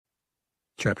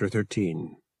Chapter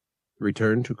 13.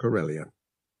 Return to Corellia.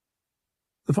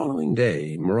 The following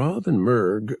day, Mrav and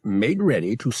Murg made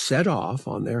ready to set off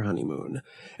on their honeymoon,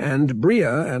 and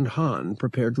Bria and Han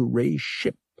prepared to raise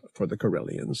ship for the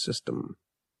Corellian system.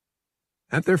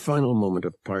 At their final moment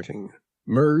of parting,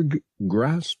 Murg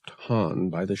grasped Han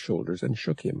by the shoulders and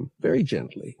shook him very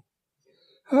gently.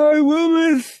 "I will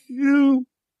miss you,"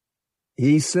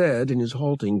 he said in his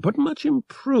halting but much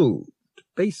improved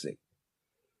basic.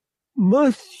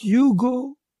 "Must you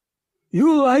go?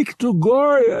 You like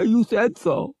Togoria, you said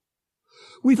so.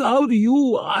 Without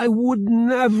you, I would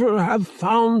never have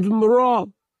found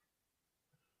Mrav.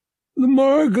 The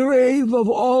Margrave of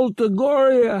all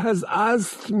Togoria has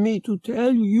asked me to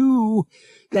tell you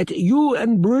that you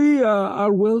and Bria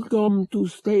are welcome to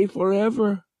stay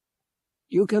forever.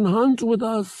 You can hunt with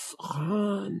us,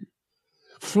 Han.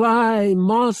 Fly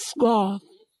Moskoth.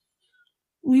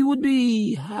 We would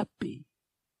be happy."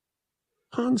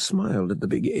 Han smiled at the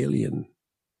big alien.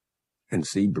 "And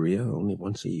see Bria only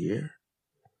once a year?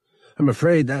 I'm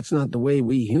afraid that's not the way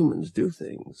we humans do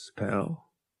things, pal.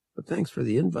 But thanks for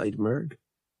the invite, Murg.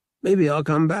 Maybe I'll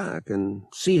come back and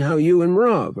see how you and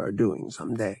Mrav are doing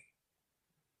someday."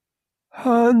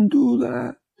 "Han, do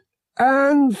that.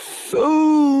 And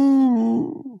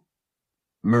soon,"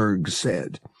 Murg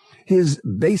said, his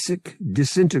basic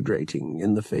disintegrating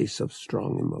in the face of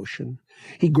strong emotion.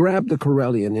 He grabbed the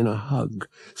Corellian in a hug,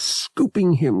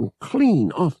 scooping him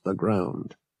clean off the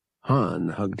ground. Han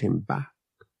hugged him back.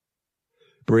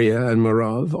 Bria and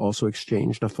Mrav also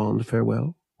exchanged a fond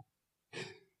farewell.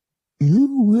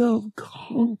 "You will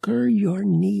conquer your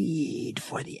need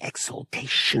for the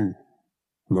exaltation,"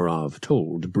 Mrav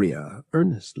told Bria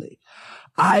earnestly.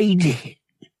 "I did.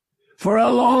 For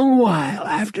a long while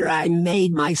after I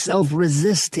made myself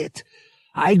resist it,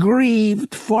 I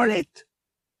grieved for it.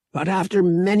 But after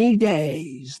many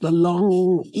days the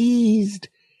longing eased,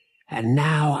 and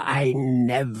now I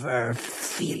never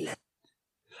feel it.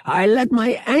 I let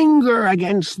my anger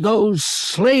against those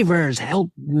slavers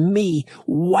help me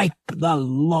wipe the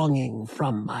longing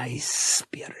from my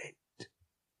spirit.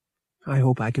 I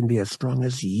hope I can be as strong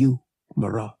as you,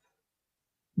 Mrav,"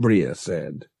 Bria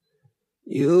said.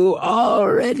 "You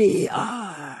already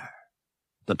are,"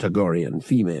 the Togorian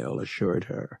female assured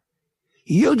her.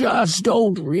 "You just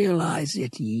don't realize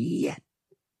it yet."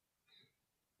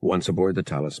 Once aboard the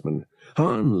Talisman,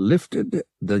 Han lifted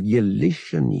the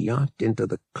Yelitian yacht into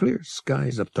the clear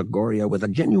skies of Togoria with a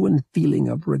genuine feeling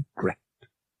of regret.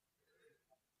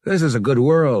 "This is a good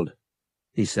world,"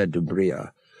 he said to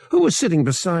Bria, who was sitting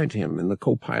beside him in the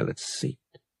co-pilot's seat.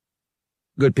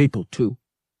 "Good people, too."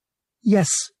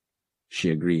 "Yes," she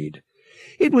agreed.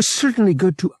 "It was certainly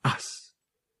good to us.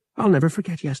 I'll never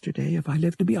forget yesterday if I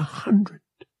live to be 100.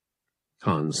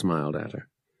 Han smiled at her.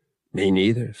 "Me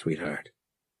neither, sweetheart.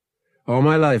 All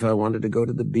my life I wanted to go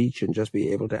to the beach and just be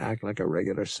able to act like a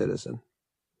regular citizen.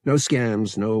 No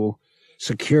scams, no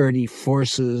security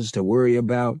forces to worry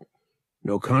about,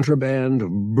 no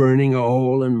contraband burning a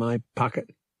hole in my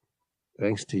pocket.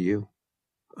 Thanks to you,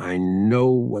 I know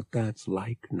what that's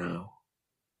like now."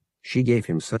 She gave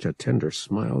him such a tender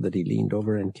smile that he leaned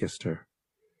over and kissed her.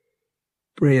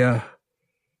 "Bria,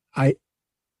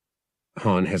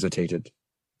 Han hesitated,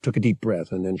 took a deep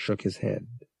breath, and then shook his head.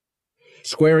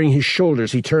 Squaring his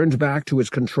shoulders, he turned back to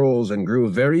his controls and grew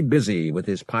very busy with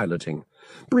his piloting.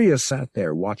 Bria sat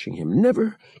there watching him,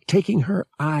 never taking her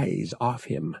eyes off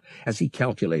him as he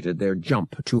calculated their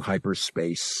jump to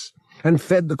hyperspace and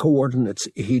fed the coordinates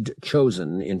he'd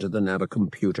chosen into the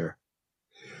navicomputer.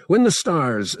 When the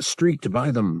stars streaked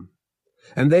by them,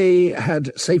 and they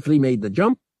had safely made the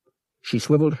jump, she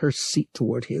swiveled her seat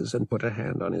toward his and put a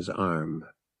hand on his arm.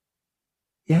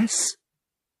 "Yes,"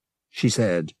 she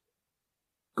said.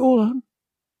 "Go on.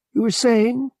 You were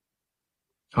saying?"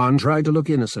 Han tried to look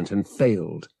innocent and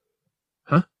failed.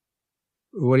 "Huh?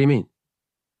 What do you mean?"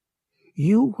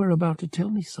 "You were about to tell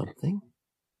me something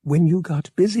when you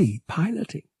got busy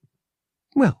piloting.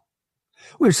 Well,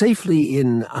 we're safely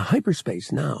in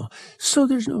hyperspace now, so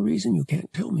there's no reason you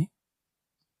can't tell me."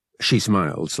 She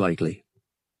smiled slightly.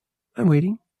 "I'm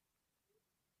waiting."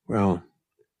 "Well,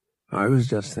 I was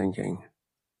just thinking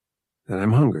that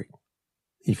I'm hungry,"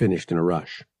 he finished in a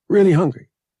rush. "Really hungry.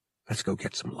 Let's go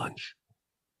get some lunch."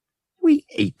 "We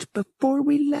ate before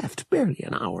we left barely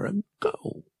an hour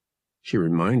ago," she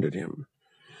reminded him.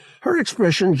 Her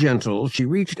expression gentle, she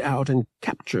reached out and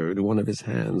captured one of his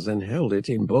hands and held it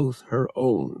in both her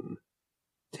own.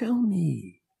 "Tell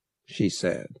me," she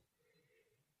said.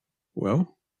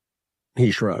 "Well,"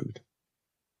 he shrugged.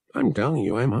 "I'm telling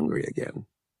you I'm hungry again."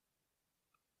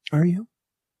 "Are you?"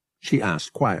 she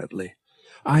asked quietly.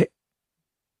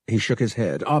 He shook his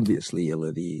head, obviously ill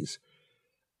at ease.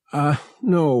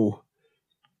 No.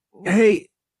 Hey,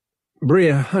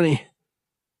 Bria, honey,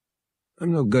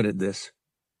 I'm no good at this.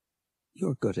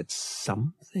 You're good at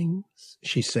some things,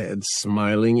 she said,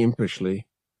 smiling impishly.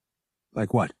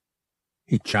 Like what?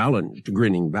 He challenged,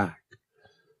 grinning back.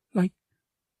 Like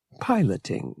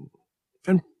piloting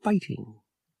and fighting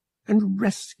and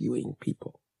rescuing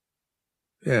people.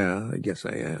 Yeah, I guess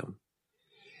I am.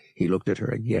 He looked at her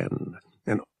again,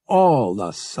 and all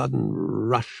the sudden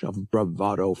rush of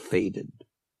bravado faded.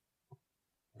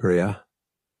 Bria,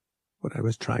 what I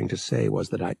was trying to say was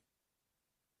that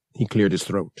He cleared his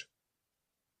throat.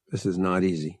 This is not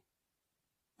easy.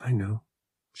 I know,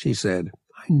 she said.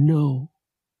 I know.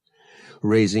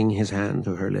 Raising his hand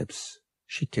to her lips,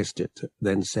 she kissed it,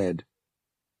 then said,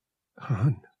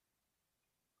 Han,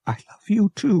 I love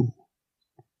you too.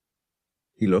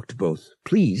 He looked both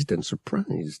pleased and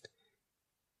surprised.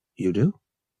 You do?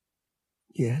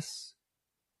 Yes.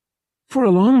 For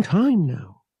a long time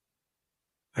now.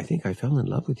 I think I fell in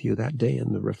love with you that day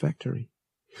in the refectory,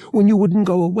 when you wouldn't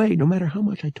go away, no matter how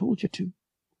much I told you to.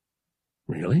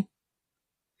 Really?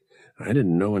 I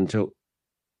didn't know until...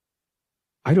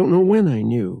 I don't know when I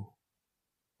knew,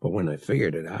 but when I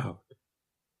figured it out,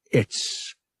 it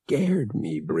scared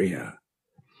me, Bria.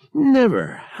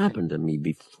 Never happened to me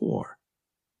before.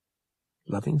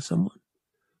 Loving someone,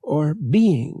 or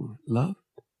being loved?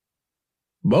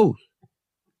 Both,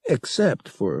 except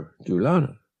for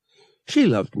Dulana. She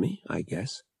loved me, I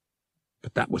guess,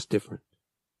 but that was different.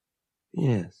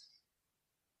 Yes.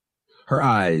 Her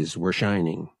eyes were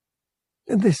shining.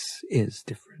 This is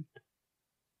different.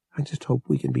 I just hope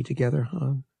we can be together,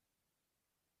 Han.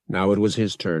 Now it was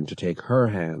his turn to take her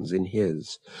hands in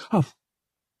his. Of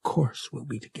course we'll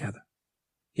be together,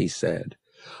 he said.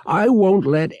 I won't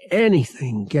let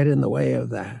anything get in the way of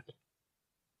that.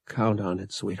 Count on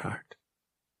it, sweetheart.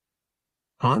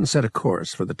 Han set a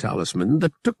course for the talisman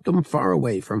that took them far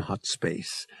away from hot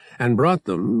space and brought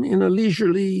them in a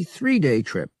leisurely 3-day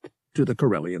trip to the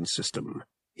Corellian system.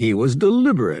 He was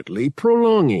deliberately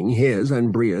prolonging his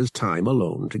and Bria's time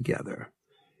alone together.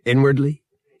 Inwardly,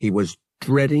 he was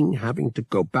dreading having to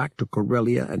go back to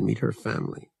Corellia and meet her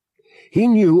family. He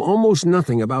knew almost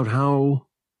nothing about how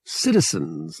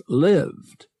citizens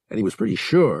lived, and he was pretty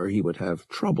sure he would have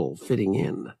trouble fitting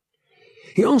in.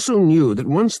 He also knew that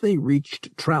once they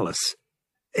reached Trallis,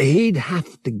 he'd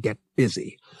have to get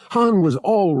busy. Han was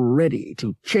all ready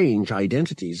to change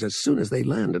identities as soon as they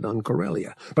landed on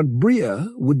Corellia, but Bria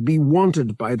would be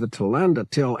wanted by the Talanda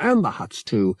Till and the Hutts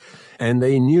too, and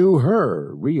they knew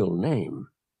her real name.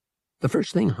 The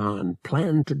first thing Han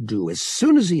planned to do as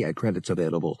soon as he had credits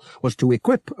available was to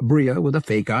equip Bria with a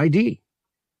fake ID.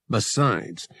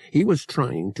 Besides, he was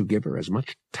trying to give her as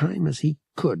much time as he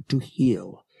could to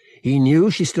heal. He knew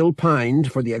she still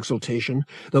pined for the exaltation,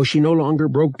 though she no longer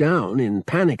broke down in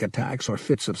panic attacks or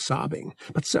fits of sobbing,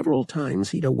 but several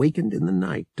times he'd awakened in the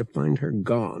night to find her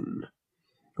gone.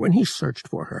 When he searched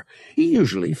for her, he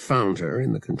usually found her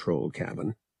in the control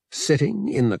cabin, sitting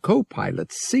in the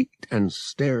co-pilot's seat and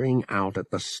staring out at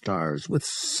the stars with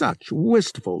such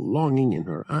wistful longing in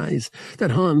her eyes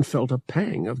that Han felt a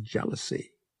pang of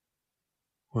jealousy.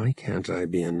 Why can't I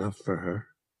be enough for her?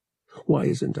 Why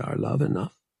isn't our love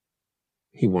enough?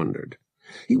 He wondered.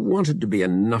 He wanted to be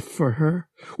enough for her,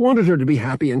 wanted her to be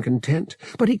happy and content,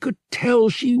 but he could tell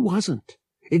she wasn't.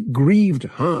 It grieved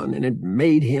Han, and it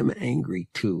made him angry,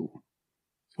 too.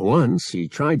 Once he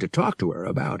tried to talk to her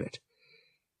about it.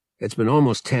 It's been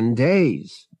almost 10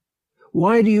 days.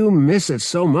 Why do you miss it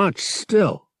so much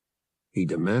still? He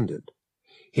demanded,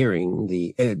 hearing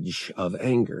the edge of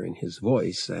anger in his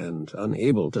voice and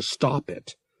unable to stop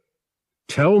it.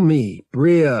 Tell me,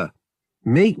 Bria.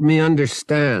 Make me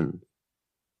understand.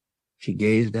 She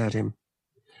gazed at him,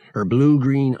 her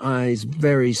blue-green eyes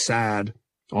very sad,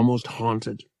 almost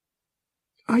haunted.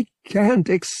 I can't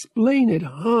explain it,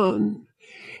 Han.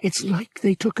 It's like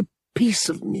they took a piece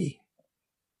of me,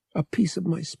 a piece of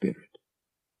my spirit.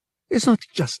 It's not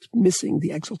just missing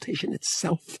the exaltation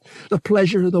itself, the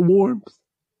pleasure, the warmth.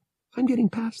 I'm getting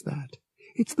past that.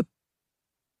 It's the...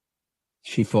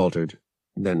 She faltered,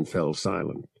 then fell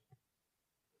silent.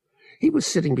 He was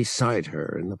sitting beside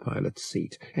her in the pilot's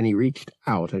seat, and he reached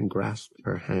out and grasped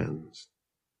her hands.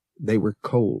 They were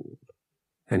cold,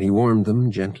 and he warmed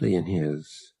them gently in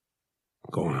his.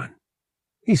 Go on,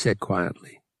 he said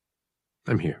quietly.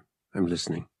 I'm here. I'm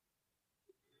listening.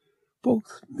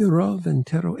 Both Mirov and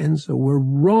Tero Enzo were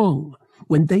wrong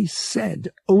when they said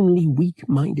only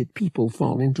weak-minded people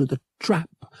fall into the trap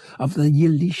of the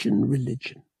Yelitian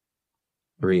religion.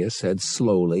 Bria said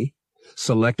slowly,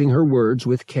 selecting her words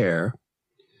with care.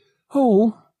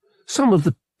 Oh, Some of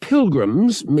the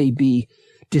pilgrims may be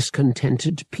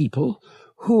discontented people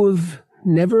who have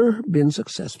never been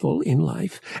successful in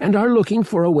life and are looking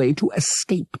for a way to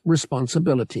escape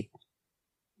responsibility.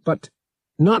 But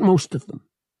not most of them.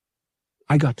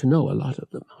 I got to know a lot of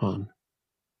them, Han.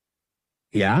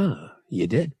 Yeah, you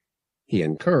did, he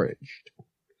encouraged.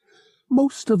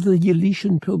 Most of the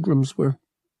Yeletian pilgrims were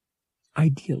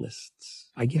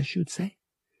idealists, I guess you'd say.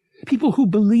 People who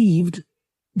believed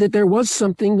that there was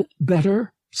something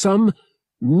better, some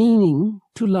meaning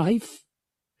to life.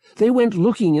 They went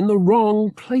looking in the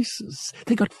wrong places.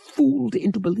 They got fooled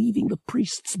into believing the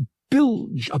priests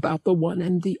bilge about the one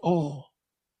and the all.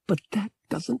 But that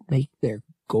doesn't make their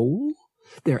goal,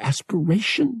 their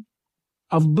aspiration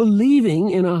of believing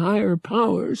in a higher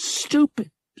power,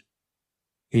 stupid.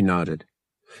 He nodded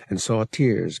and saw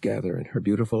tears gather in her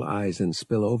beautiful eyes and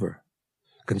spill over.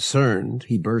 Concerned,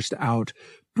 he burst out,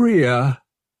 "Bria,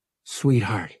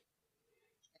 sweetheart,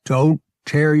 don't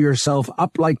tear yourself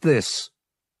up like this.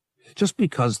 Just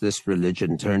because this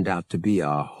religion turned out to be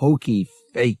a hokey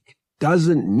fake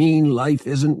doesn't mean life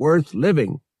isn't worth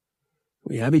living.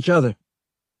 We have each other.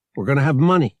 We're going to have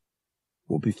money.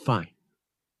 We'll be fine."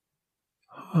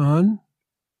 Han?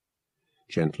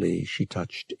 Gently she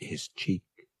touched his cheek,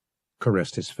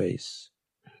 caressed his face,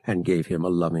 and gave him a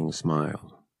loving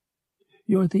smile.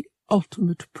 "You're the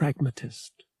ultimate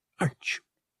pragmatist, aren't you?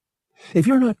 If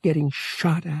you're not getting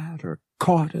shot at or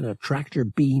caught in a tractor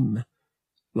beam,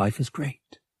 life is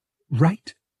great,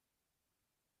 right?"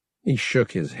 He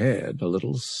shook his head, a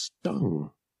little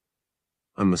stung.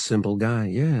 "I'm a simple guy,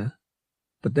 yeah,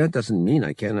 but that doesn't mean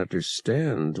I can't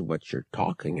understand what you're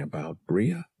talking about,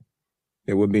 Bria.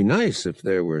 It would be nice if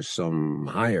there were some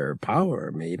higher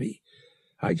power, maybe.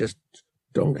 I just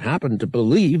don't happen to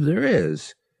believe there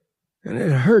is, and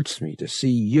it hurts me to see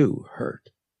you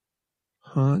hurt."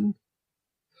 Han,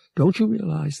 don't you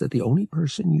realize that the only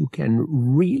person you can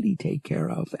really take care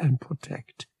of and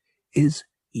protect is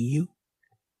you?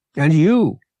 And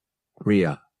you,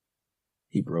 Bria,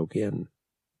 he broke in.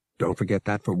 Don't forget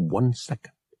that for 1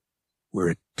 second.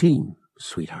 We're a team,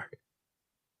 sweetheart.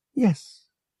 Yes,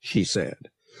 she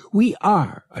said, we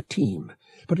are a team,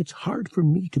 but it's hard for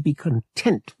me to be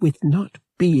content with not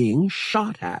being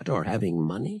shot at or having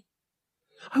money.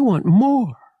 I want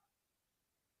more.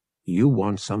 You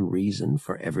want some reason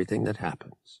for everything that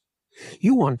happens.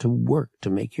 You want to work to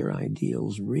make your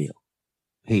ideals real,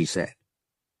 he said.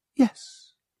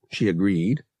 Yes, she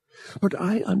agreed, but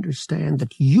I understand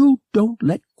that you don't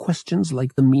let questions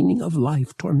like the meaning of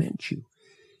life torment you.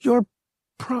 You're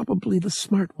probably the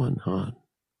smart one, Han.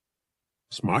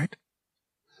 Smart?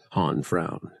 Han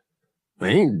frowned. I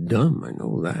ain't dumb, I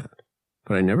know that,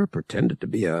 but I never pretended to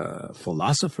be a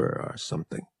philosopher or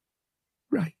something.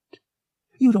 Right.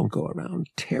 You don't go around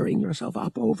tearing yourself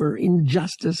up over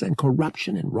injustice and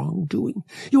corruption and wrongdoing.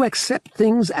 You accept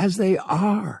things as they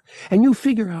are, and you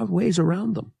figure out ways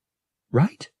around them.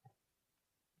 Right?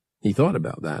 He thought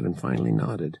about that and finally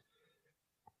nodded.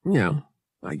 Yeah,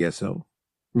 I guess so.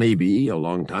 Maybe a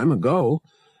long time ago,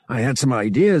 I had some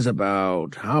ideas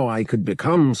about how I could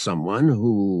become someone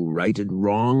who righted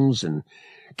wrongs and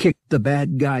kicked the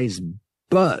bad guys'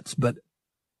 butts, but...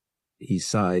 He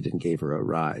sighed and gave her a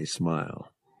wry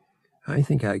smile. I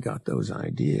think I got those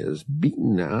ideas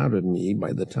beaten out of me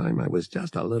by the time I was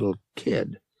just a little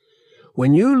kid.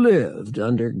 When you lived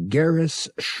under Garrus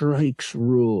Shrike's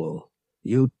rule,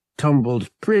 you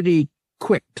tumbled pretty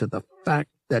quick to the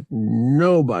fact that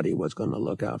nobody was going to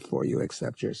look out for you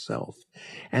except yourself,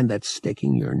 and that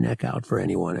sticking your neck out for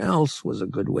anyone else was a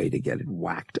good way to get it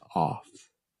whacked off.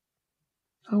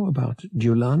 How about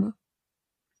Julana?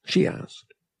 She asked.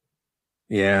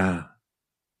 Yeah,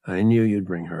 I knew you'd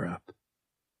bring her up.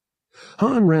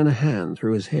 Han ran a hand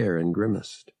through his hair and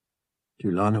grimaced.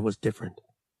 Julana was different.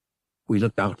 We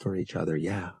looked out for each other,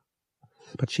 yeah,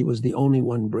 but she was the only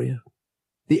one, Bria.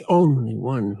 The only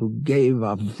one who gave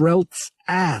a Vrelt's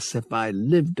ass if I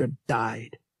lived or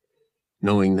died.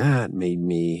 Knowing that made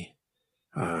me,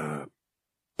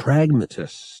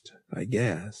 pragmatist, I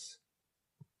guess.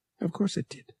 Of course it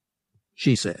did,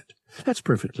 she said. That's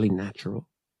perfectly natural.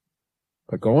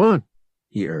 But go on,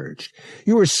 he urged.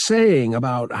 You were saying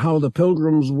about how the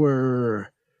Pilgrims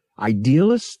were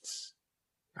idealists?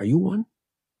 Are you one?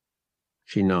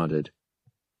 She nodded.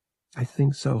 I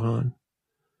think so, Han.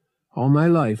 All my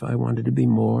life I wanted to be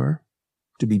more,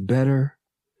 to be better,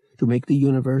 to make the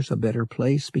universe a better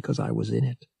place because I was in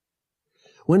it.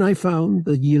 When I found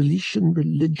the Yeletian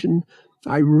religion,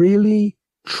 I really,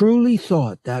 truly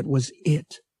thought that was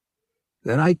it.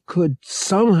 That I could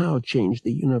somehow change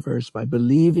the universe by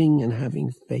believing and having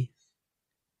faith.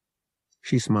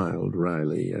 She smiled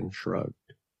wryly and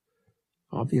shrugged.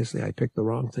 Obviously, I picked the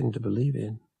wrong thing to believe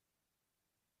in.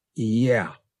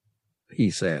 Yeah, he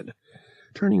said,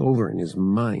 turning over in his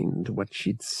mind what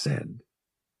she'd said.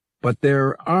 But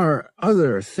there are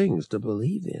other things to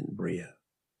believe in, Bria.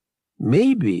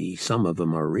 Maybe some of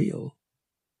them are real.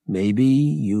 Maybe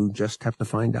you just have to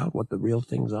find out what the real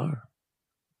things are.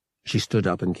 She stood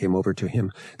up and came over to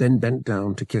him, then bent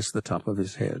down to kiss the top of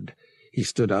his head. He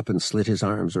stood up and slid his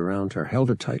arms around her, held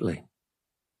her tightly.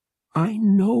 I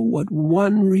know what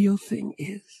one real thing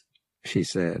is, she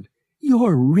said.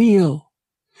 You're real.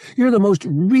 You're the most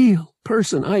real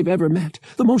person I've ever met,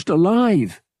 the most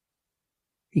alive.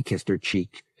 He kissed her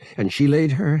cheek, and she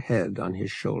laid her head on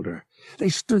his shoulder. They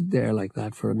stood there like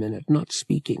that for a minute, not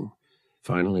speaking.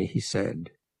 Finally he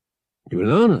said,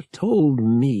 Julana told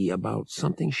me about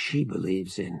something she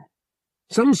believes in.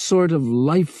 Some sort of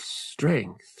life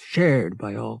strength shared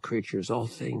by all creatures, all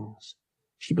things.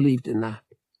 She believed in that.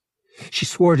 She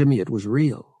swore to me it was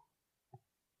real.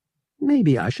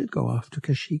 Maybe I should go off to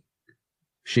Kashyyyk,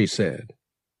 she said,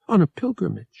 on a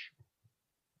pilgrimage.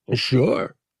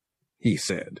 Sure, he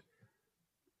said.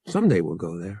 Someday we'll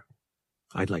go there.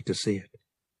 I'd like to see it.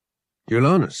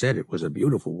 Julana said it was a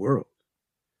beautiful world.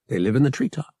 They live in the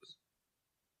treetops.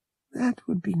 That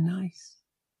would be nice,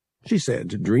 she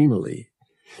said dreamily.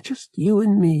 Just you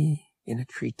and me in a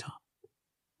treetop.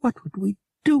 What would we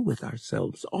do with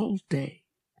ourselves all day?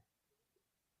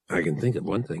 I can think of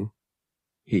one thing,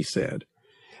 he said,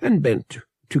 and bent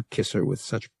to kiss her with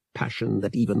such passion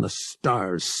that even the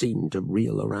stars seemed to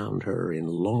reel around her in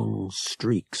long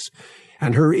streaks,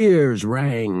 and her ears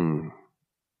rang.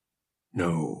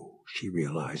 No, she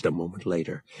realized a moment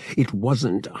later, it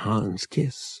wasn't Han's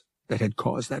kiss that had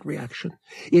caused that reaction.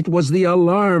 It was the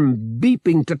alarm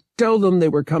beeping to tell them they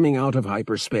were coming out of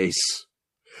hyperspace.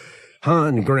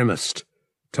 Han grimaced.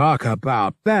 Talk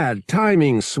about bad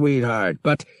timing, sweetheart,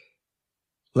 but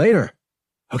later,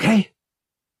 okay?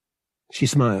 She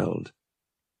smiled.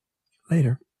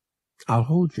 Later. I'll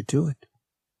hold you to it.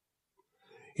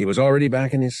 He was already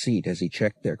back in his seat as he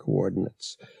checked their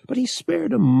coordinates, but he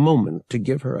spared a moment to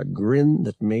give her a grin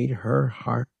that made her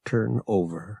heart turn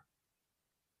over.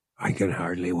 I can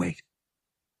hardly wait.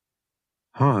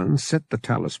 Han set the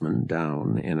talisman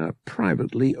down in a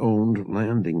privately owned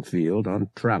landing field on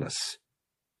Trallis.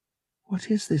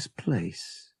 What is this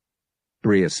place?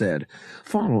 Bria said,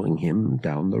 following him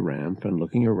down the ramp and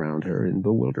looking around her in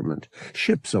bewilderment.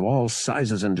 Ships of all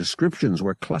sizes and descriptions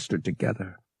were clustered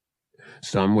together.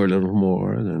 Some were little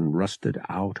more than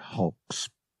rusted-out hulks.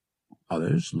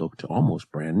 Others looked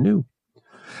almost brand new.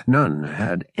 None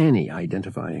had any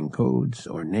identifying codes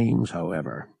or names,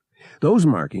 however. Those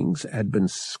markings had been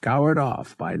scoured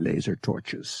off by laser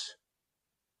torches.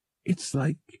 It's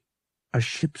like a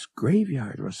ship's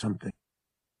graveyard or something.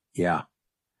 Yeah.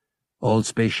 Old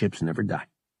spaceships never die.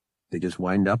 They just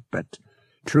wind up at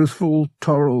Truthful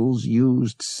Toral's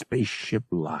used spaceship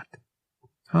lot.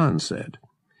 Han said,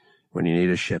 when you need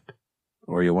a ship,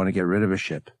 or you want to get rid of a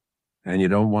ship, and you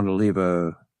don't want to leave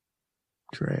a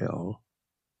trail,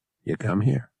 you come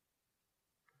here.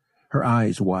 Her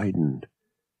eyes widened.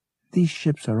 These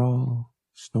ships are all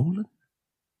stolen?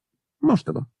 Most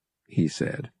of them, he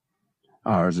said.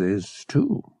 Ours is,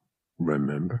 too,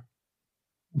 remember?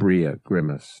 Bria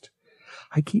grimaced.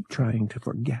 I keep trying to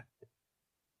forget.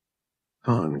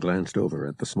 Han glanced over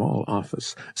at the small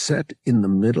office, set in the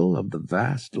middle of the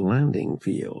vast landing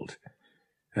field.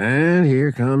 And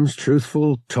here comes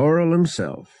Truthful Toral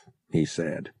himself, he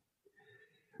said.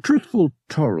 Truthful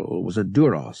Toral was a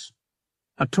Duros,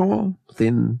 a tall,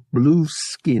 thin,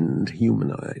 blue-skinned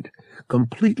humanoid,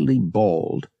 completely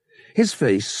bald. His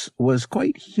face was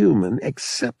quite human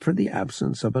except for the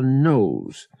absence of a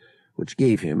nose, which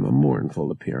gave him a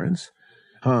mournful appearance.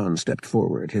 Han stepped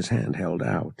forward, his hand held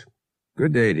out.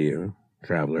 Good day to you,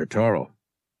 Traveler Toral,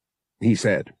 he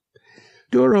said.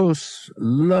 Duros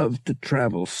loved to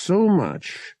travel so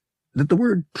much that the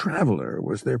word traveler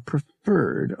was their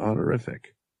preferred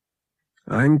honorific.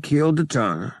 I'm Keel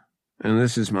Datana, and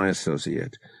this is my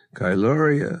associate,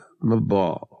 Kyloria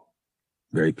Mabal.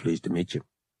 Very pleased to meet you.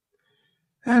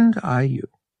 And I you,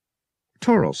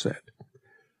 Toral said.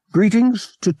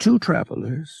 Greetings to two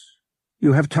travelers.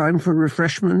 You have time for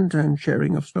refreshment and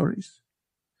sharing of stories?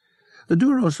 The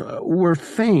Duros were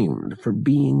famed for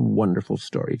being wonderful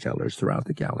storytellers throughout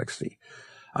the galaxy.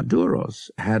 A Duros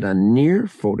had a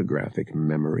near-photographic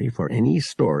memory for any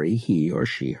story he or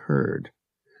she heard.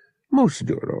 Most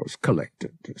Duros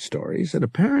collected stories, and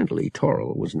apparently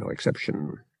Toral was no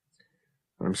exception.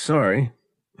 I'm sorry,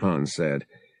 Han said.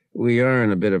 We are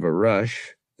in a bit of a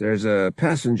rush. There's a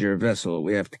passenger vessel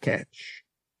we have to catch.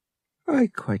 "I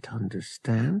quite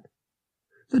understand,"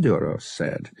 the Duros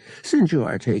said. "Since you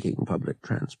are taking public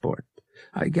transport,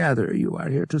 I gather you are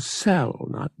here to sell,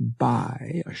 not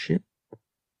buy, a ship."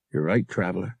 "You're right,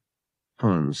 traveler,"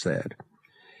 Hans said.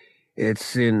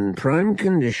 "It's in prime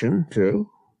condition, too.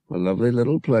 A lovely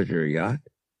little pleasure yacht.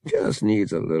 Just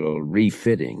needs a little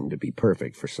refitting to be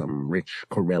perfect for some rich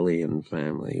Corellian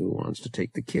family who wants to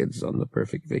take the kids on the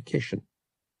perfect vacation."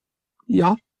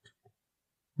 "Yacht?"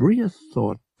 Bria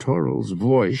thought Toral's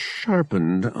voice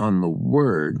sharpened on the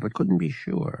word, but couldn't be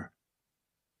sure.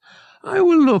 "I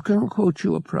will look and quote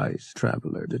you a price,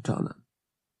 traveler de Tana."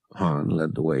 Han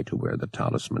led the way to where the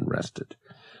talisman rested.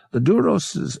 The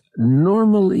Duros's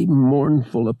normally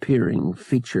mournful-appearing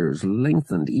features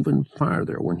lengthened even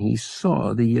farther when he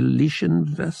saw the Elysian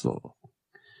vessel.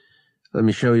 "Let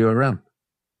me show you around,"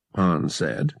 Han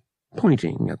said,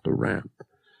 pointing at the ramp.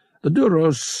 The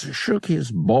Duros shook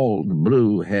his bald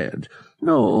blue head.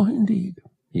 "No, indeed,"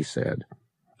 he said.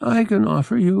 "I can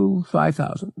offer you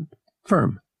 5,000.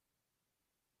 Firm."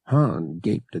 Han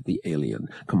gaped at the alien,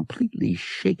 completely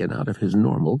shaken out of his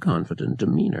normal confident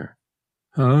demeanor.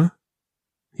 "Huh?"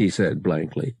 he said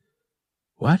blankly.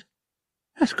 "What?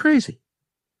 That's crazy.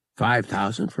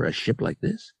 5,000 for a ship like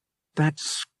this?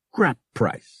 That's scrap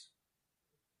price."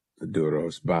 The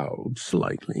Duros bowed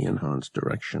slightly in Han's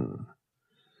direction.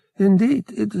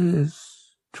 "Indeed it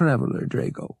is, Traveler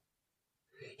Drago."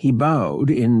 He bowed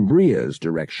in Bria's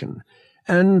direction.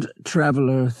 "And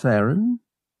Traveler Theron?"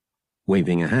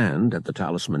 Waving a hand at the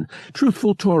talisman,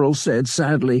 truthful Toral said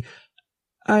sadly,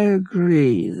 "I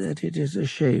agree that it is a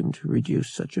shame to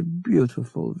reduce such a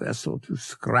beautiful vessel to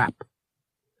scrap.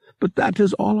 But that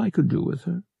is all I could do with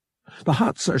her. The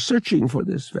Huts are searching for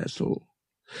this vessel,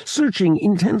 searching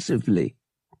intensively,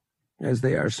 as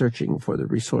they are searching for the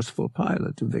resourceful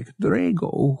pilot Vic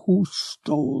Drago who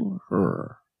stole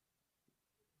her."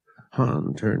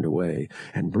 Han turned away,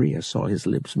 and Bria saw his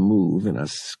lips move in a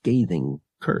scathing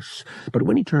curse. But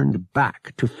when he turned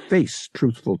back to face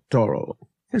truthful Toral,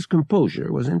 his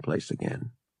composure was in place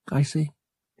again. "I see,"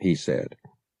 he said.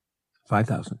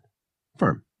 5,000.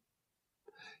 Firm."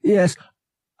 "Yes,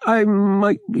 I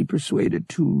might be persuaded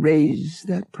to raise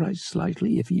that price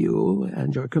slightly if you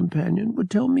and your companion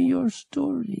would tell me your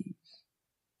stories,"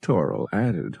 Toral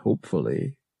added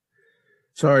hopefully.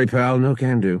 "Sorry, pal, no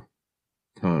can do,"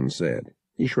 Han said.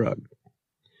 He shrugged.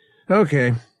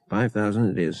 "Okay, 5,000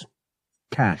 it is.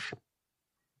 Cash."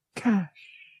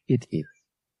 "Cash it is,"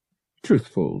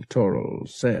 truthful Toral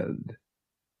said.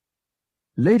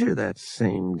 Later that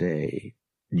same day,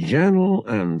 Janel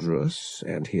Andrus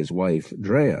and his wife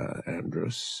Drea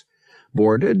Andrus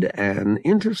boarded an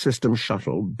intersystem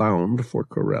shuttle bound for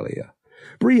Corellia.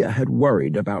 Bria had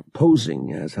worried about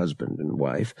posing as husband and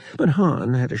wife, but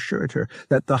Han had assured her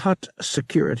that the Hutt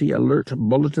security alert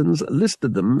bulletins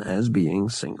listed them as being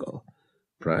single.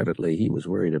 Privately, he was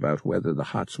worried about whether the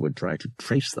Hutts would try to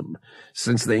trace them,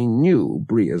 since they knew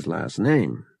Bria's last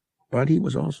name. But he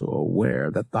was also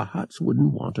aware that the Hutts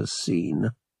wouldn't want a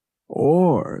scene,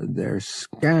 or their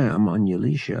scam on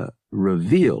Elisha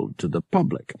revealed to the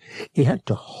public. He had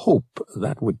to hope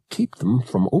that would keep them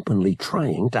from openly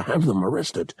trying to have them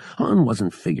arrested. Han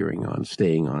wasn't figuring on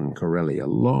staying on Corellia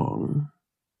long.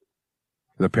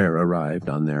 The pair arrived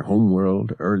on their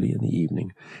homeworld early in the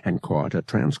evening and caught a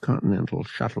transcontinental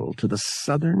shuttle to the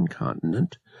southern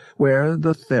continent, where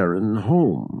the Theron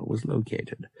home was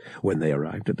located. When they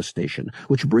arrived at the station,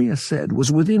 which Bria said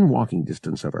was within walking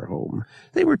distance of her home,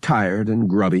 they were tired and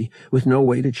grubby, with no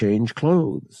way to change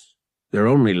clothes. Their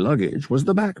only luggage was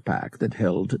the backpack that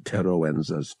held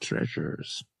Teroenza's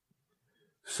treasures.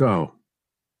 "So,"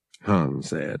 Han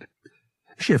said,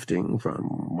 shifting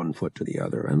from one foot to the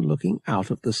other and looking out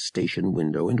of the station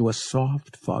window into a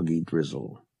soft, foggy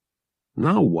drizzle.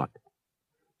 "Now what?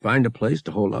 Find a place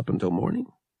to hole up until morning?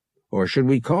 Or should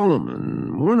we call 'em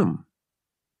and warn 'em?"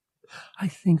 "I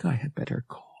think I had better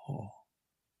call,"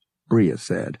 Bria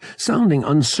said, sounding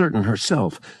uncertain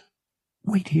herself.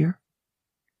 "Wait here."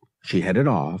 She headed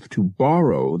off to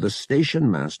borrow the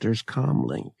station master's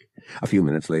comlink. A few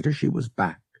minutes later she was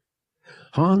back.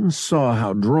 Han saw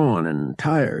how drawn and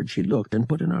tired she looked and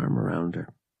put an arm around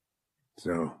her.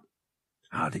 "So,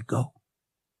 how'd it go?"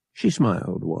 She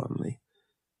smiled wanly.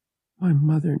 "My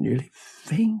mother nearly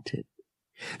fainted.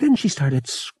 Then she started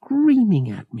screaming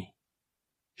at me."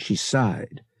 She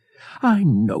sighed. "I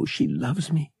know she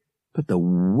loves me, but the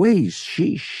ways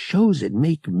she shows it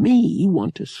make me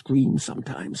want to scream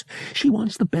sometimes. She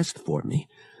wants the best for me,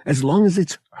 as long as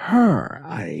it's her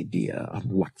idea of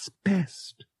what's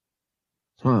best."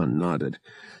 Han nodded,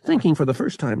 thinking for the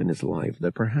first time in his life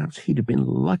that perhaps he'd been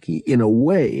lucky, in a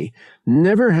way,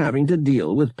 never having to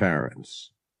deal with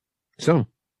parents. "So,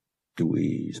 do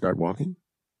we start walking?"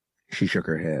 She shook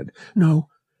her head. "No,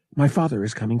 my father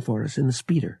is coming for us in the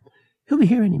speeder. He'll be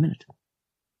here any minute."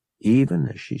 Even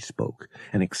as she spoke,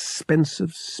 an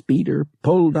expensive speeder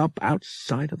pulled up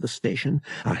outside of the station.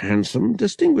 A handsome,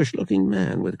 distinguished-looking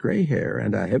man with gray hair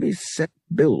and a heavy-set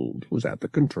build was at the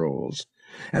controls.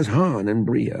 As Han and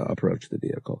Bria approached the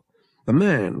vehicle, the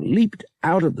man leaped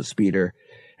out of the speeder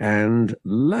and,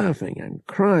 laughing and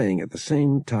crying at the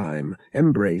same time,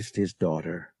 embraced his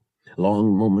daughter.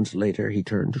 Long moments later he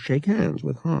turned to shake hands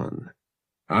with Han.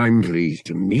 "I'm pleased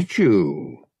to meet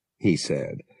you," he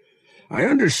said. "I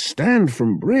understand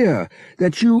from Bria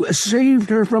that you saved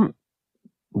her from,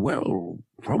 well,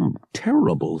 from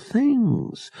terrible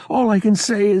things. All I can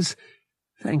say is,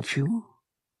 thank you.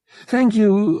 Thank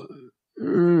you,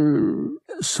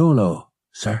 Solo,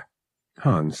 sir,"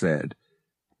 Han said.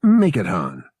 "Make it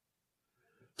Han."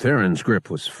 Theron's grip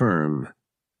was firm.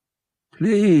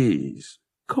 "Please,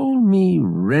 call me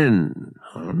Ren,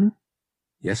 Han."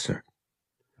 "Yes, sir."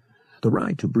 The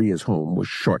ride to Bria's home was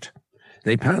short.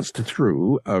 They passed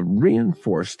through a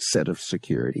reinforced set of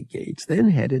security gates, then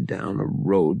headed down a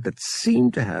road that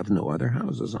seemed to have no other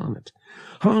houses on it.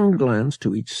 Han glanced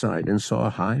to each side and saw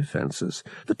high fences,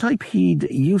 the type he'd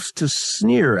used to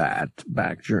sneer at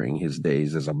back during his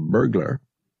days as a burglar.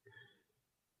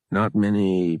 "Not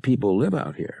many people live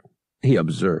out here," he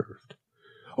observed.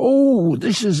 "Oh,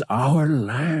 this is our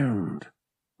land,"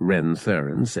 Ren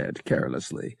Theron said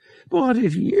carelessly. "Bought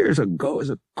it years ago as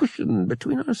a cushion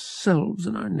between ourselves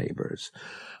and our neighbors.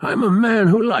 I'm a man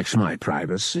who likes my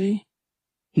privacy."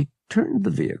 He turned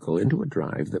the vehicle into a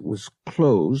drive that was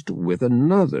closed with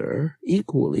another,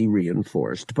 equally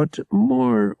reinforced, but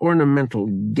more ornamental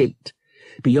gate.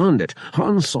 Beyond it,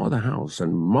 Han saw the house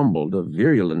and mumbled a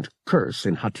virulent curse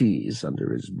in Huttese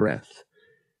under his breath.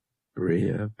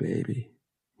 "Bria, baby,"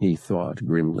 he thought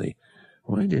grimly.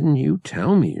 "Why didn't you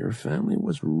tell me your family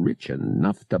was rich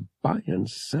enough to buy and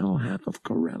sell half of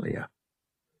Corellia?"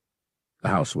 The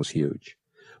house was huge.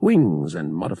 Wings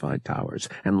and modified towers,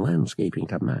 and landscaping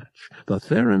to match. The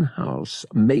Theron house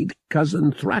made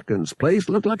Cousin Thraken's place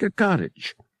look like a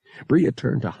cottage. Bria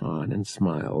turned to Han and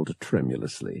smiled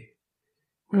tremulously.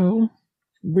 "Well,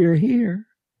 we're here."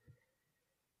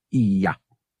 "Yeah,"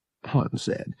 Han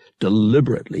said,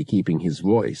 deliberately keeping his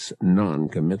voice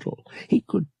non-committal. He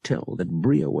could tell that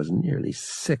Bria was nearly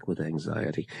sick with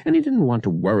anxiety, and he didn't want to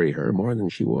worry her more than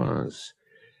she was.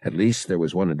 At least there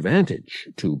was one advantage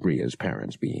to Bria's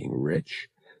parents being rich.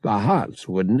 The Hutts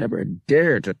would never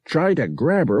dare to try to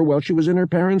grab her while she was in her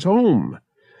parents' home.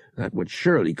 That would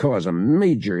surely cause a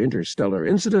major interstellar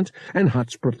incident, and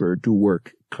Hutts preferred to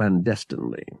work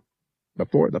clandestinely.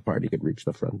 Before the party could reach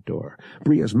the front door,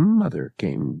 Bria's mother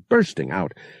came bursting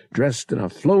out, dressed in a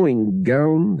flowing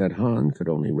gown that Han could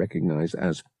only recognize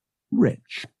as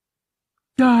rich.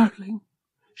 "Darling,"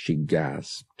 she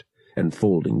gasped,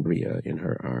 enfolding Bria in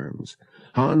her arms.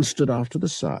 Han stood off to the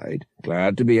side,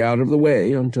 glad to be out of the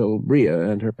way until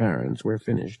Bria and her parents were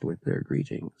finished with their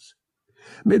greetings.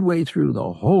 Midway through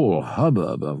the whole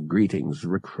hubbub of greetings,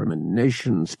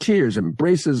 recriminations, tears,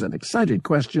 embraces, and excited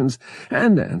questions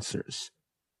and answers,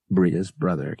 Bria's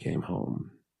brother came home.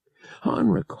 Han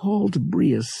recalled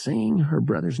Bria saying her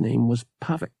brother's name was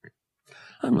Pavik.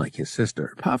 Unlike his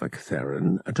sister, Pavik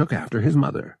Theron took after his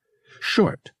mother.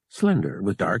 Short, slender,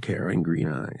 with dark hair and green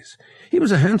eyes. He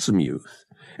was a handsome youth,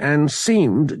 and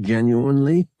seemed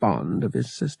genuinely fond of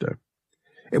his sister.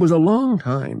 It was a long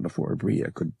time before Bria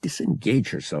could disengage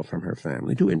herself from her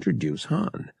family to introduce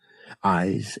Han.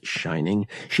 Eyes shining,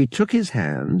 she took his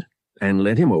hand and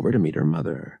led him over to meet her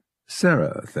mother,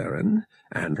 Sarah Theron,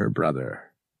 and her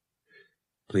brother.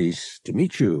 "Pleased to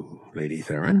meet you, Lady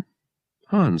Theron,"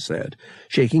 Han said,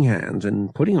 shaking hands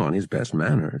and putting on his best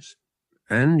manners.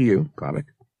 "And you, Pavik."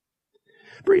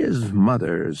 Bria's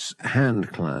mother's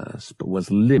hand-clasp was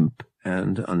limp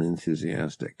and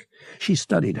unenthusiastic. She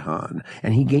studied Han,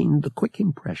 and he gained the quick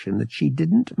impression that she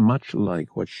didn't much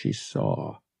like what she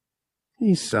saw.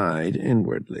 He sighed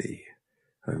inwardly.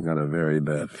 "I've got a very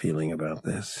bad feeling about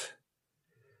this."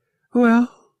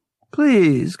 "Well,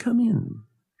 please come in,"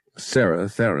 Sarah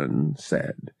Theron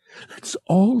said. "Let's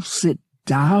all sit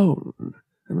down.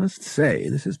 I must say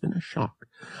this has been a shock.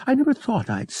 I never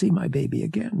thought I'd see my baby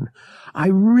again. I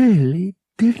really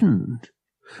didn't.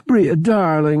 Bria,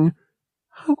 darling,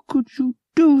 how could you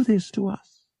do this to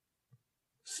us?"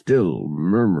 still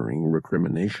murmuring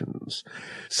recriminations.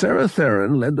 Sarah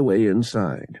Theron led the way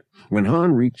inside. When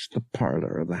Han reached the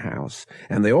parlor of the house,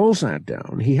 and they all sat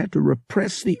down, he had to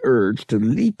repress the urge to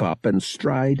leap up and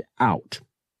stride out.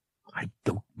 "I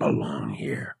don't belong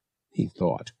here," he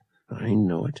thought. "I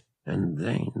know it, and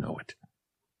they know it."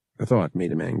 The thought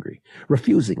made him angry.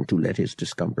 Refusing to let his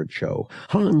discomfort show,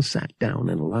 Han sat down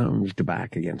and lounged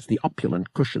back against the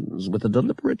opulent cushions with a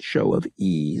deliberate show of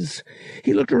ease.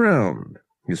 He looked around,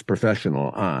 his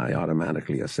professional eye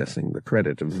automatically assessing the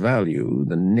credit of value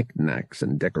the knickknacks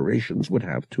and decorations would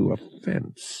have to a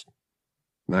fence.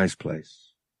 "Nice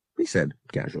place," he said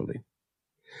casually.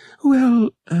 "Well,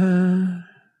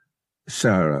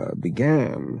 Sarah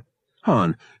began.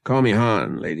 "Han, call me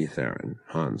Han, Lady Theron,"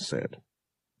 Han said.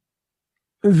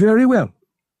 "Very well,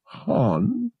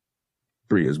 Han,"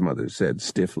 Bria's mother said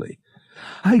stiffly.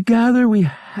 "I gather we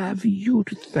have you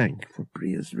to thank for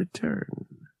Bria's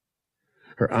return."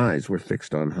 Her eyes were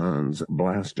fixed on Han's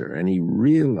blaster, and he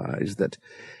realized that,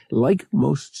 like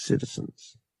most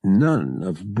citizens, none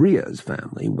of Bria's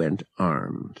family went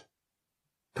armed.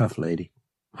 Tough lady,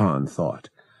 Han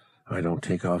thought. I don't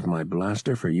take off my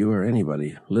blaster for you or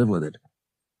anybody. Live with it.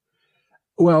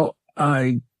 "Well,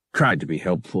 I tried to be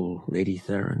helpful, Lady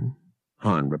Theron,"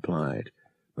 Han replied,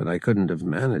 "but I couldn't have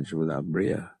managed without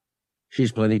Bria.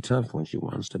 She's plenty tough when she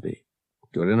wants to be.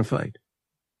 Good in a fight."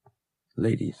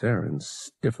 Lady Theron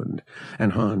stiffened,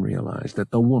 and Han realized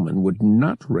that the woman would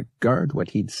not regard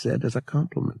what he'd said as a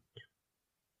compliment.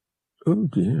 "Oh,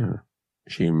 dear,"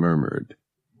 she murmured.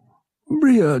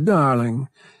 "Bria, darling,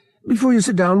 before you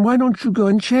sit down, why don't you go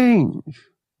and change?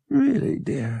 Really,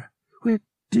 dear, where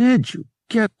did you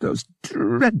get those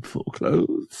dreadful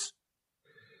clothes?"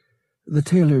 "The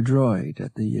tailor droid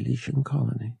at the Elysian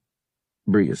colony,"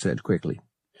 Bria said quickly,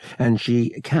 and she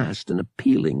cast an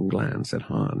appealing glance at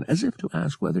Han, as if to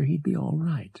ask whether he'd be all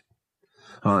right.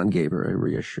 Han gave her a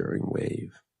reassuring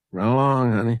wave. "Run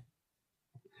along, honey."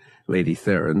 Lady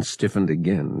Theron stiffened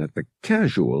again at the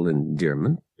casual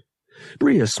endearment.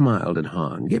 Bria smiled at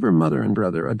Han, gave her mother and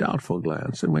brother a doubtful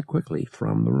glance, and went quickly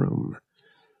from the room.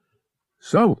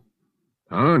 "So,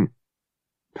 Han,"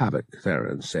 Pavic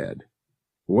Theron said,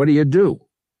 "what do you do?"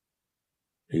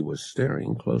 He was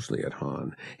staring closely at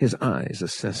Han, his eyes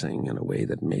assessing in a way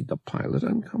that made the pilot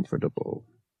uncomfortable.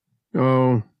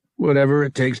 "Oh, whatever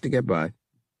it takes to get by,"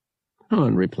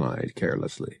 Han replied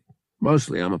carelessly.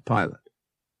 "Mostly I'm a pilot."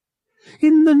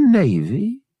 "In the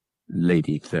Navy?"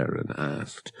 Lady Theron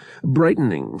asked,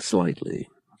 brightening slightly.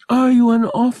 "Are you an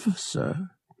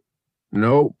officer?"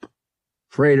 "Nope.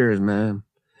 Freighters, ma'am.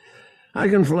 I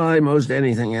can fly most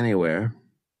anything anywhere.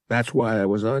 That's why I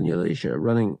was on Eulalia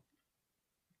running—"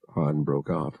 Han broke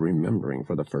off, remembering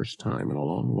for the first time in a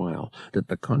long while that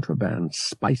the contraband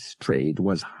spice trade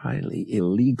was highly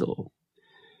illegal.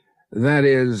 "That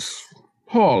is,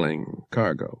 hauling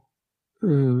cargo."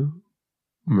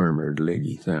 Murmured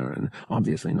Lady Theron,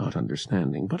 obviously not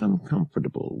understanding, but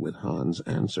uncomfortable with Han's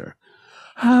answer.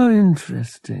 "How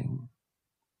interesting."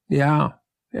 "Yeah,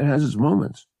 it has its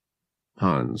moments,"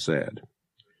 Han said.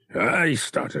 "I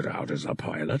started out as a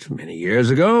pilot many years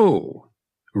ago,"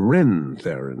 Ren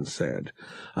Theron said,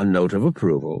 a note of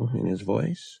approval in his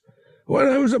voice. "When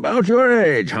I was about your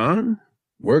age, Han.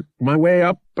 Worked my way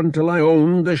up until I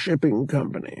owned the shipping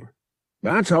company.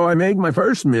 That's how I made my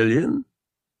first $1,000,000.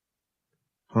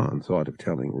 Han thought of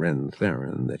telling Ren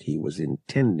Theron that he was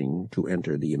intending to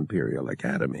enter the Imperial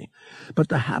Academy, but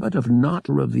the habit of not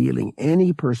revealing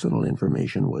any personal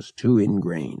information was too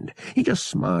ingrained. He just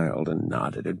smiled and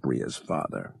nodded at Bria's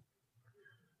father.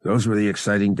 "Those were the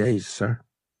exciting days, sir,"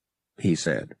 he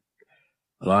said.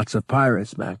 "Lots of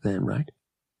pirates back then, right?"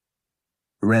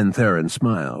 Ren Theron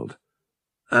smiled.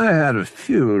 "I had a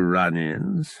few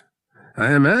run-ins.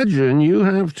 I imagine you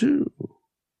have too."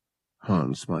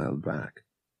 Han smiled back.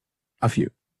 "A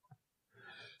few."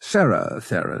 Sarah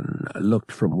Theron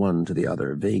looked from one to the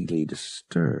other, vaguely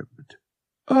disturbed.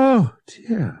 "Oh,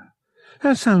 dear,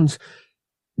 that sounds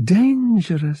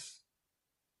dangerous."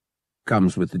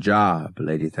 "Comes with the job,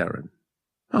 Lady Theron,"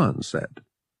 Han said.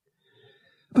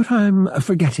 "But I'm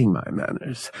forgetting my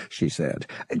manners," she said.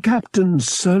 "Captain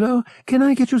Solo, can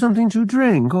I get you something to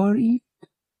drink or eat?"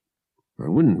 "I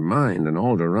wouldn't mind an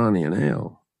Alderanian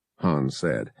ale," Han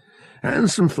said.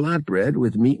 "And some flatbread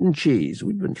with meat and cheese.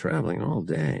 We've been traveling all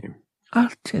day."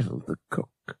 "I'll tell the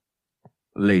cook,"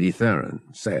 Lady Theron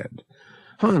said.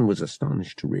 Han was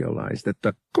astonished to realize that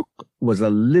the cook was a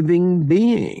living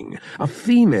being, a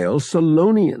female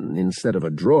Solonian instead of a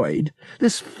droid.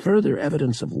 This further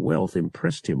evidence of wealth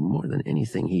impressed him more than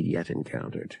anything he'd yet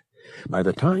encountered. By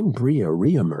the time Bria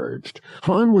re-emerged,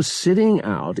 Han was sitting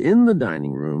out in the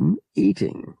dining room,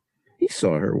 eating. He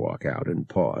saw her walk out and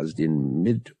paused in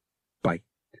mid-bite.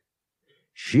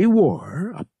 She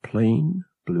wore a plain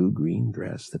blue-green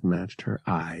dress that matched her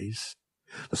eyes.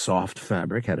 The soft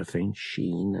fabric had a faint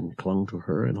sheen and clung to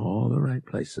her in all the right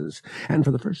places, and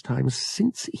for the first time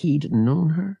since he'd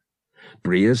known her,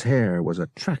 Bria's hair was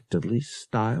attractively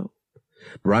styled,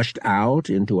 brushed out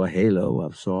into a halo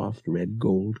of soft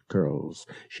red-gold curls.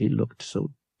 She looked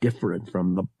so different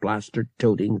from the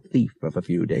blaster-toting thief of a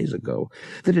few days ago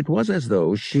that it was as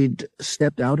though she'd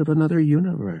stepped out of another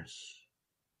universe.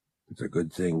 It's a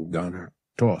good thing Gunnar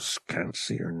Toss can't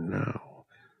see her now,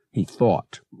 he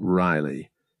thought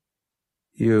wryly.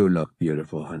 You look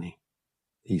beautiful, honey,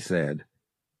 he said.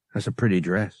 That's a pretty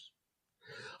dress.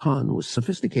 Han was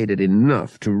sophisticated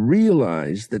enough to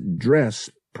realize that dress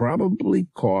probably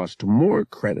cost more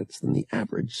credits than the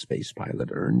average space pilot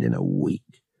earned in a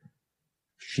week.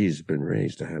 She's been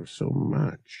raised to have so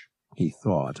much, he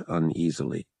thought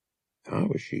uneasily. How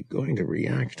was she going to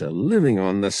react to living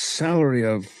on the salary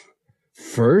of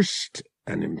first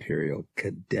an Imperial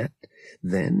cadet,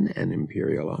 then an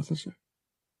Imperial officer?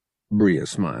 Bria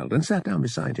smiled and sat down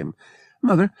beside him.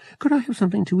 Mother, could I have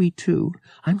something to eat too?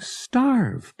 I'm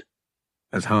starved.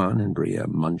 As Han and Bria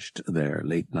munched their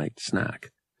late-night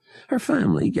snack, her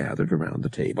family gathered around the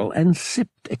table and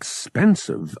sipped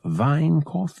expensive vine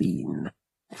caffeine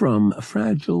from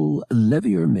fragile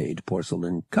Levier-made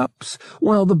porcelain cups,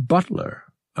 while the butler,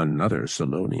 another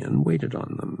Solonian, waited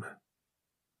on them.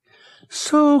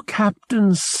 So,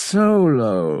 Captain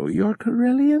Solo, you're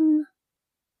Corellian?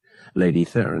 Lady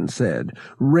Theron said,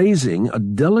 raising a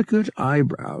delicate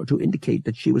eyebrow to indicate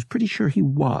that she was pretty sure he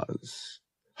was.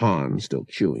 Han, still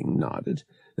chewing, nodded,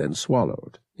 then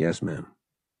swallowed. Yes, ma'am.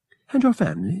 And your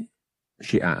family?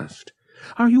 She asked.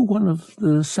 Are you one of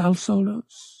the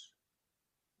Salsolos?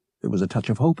 There was a touch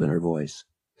of hope in her voice.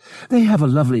 They have a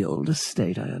lovely old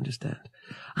estate, I understand.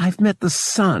 I've met the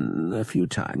son a few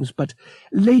times, but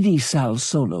Lady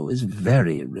Salsolo is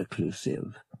very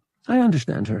reclusive. I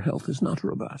understand her health is not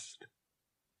robust.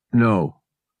 No,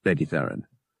 Lady Theron,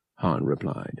 Han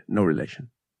replied. No relation.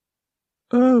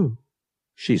 Oh,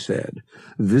 she said,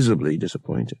 visibly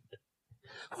disappointed.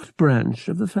 What branch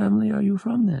of the family are you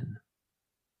from, then?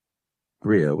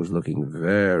 Bria was looking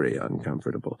very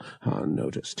uncomfortable, Han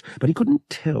noticed, but he couldn't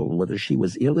tell whether she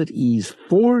was ill at ease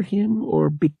for him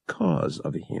or because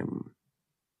of him.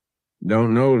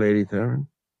 Don't know, Lady Theron,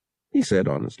 he said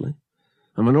honestly.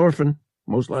 I'm an orphan,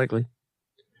 most likely.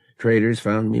 Traders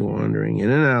found me wandering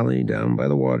in an alley down by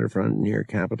the waterfront near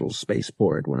Capital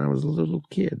Spaceport when I was a little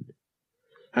kid.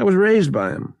 I was raised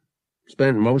by 'em,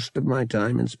 spent most of my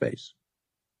time in space.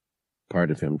 Part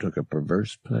of him took a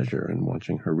perverse pleasure in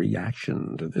watching her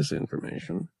reaction to this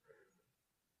information.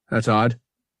 That's odd.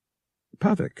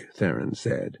 Pavik, Theron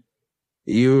said.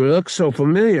 You look so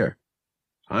familiar.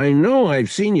 I know I've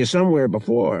seen you somewhere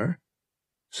before.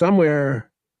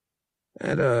 Somewhere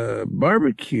at a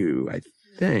barbecue, I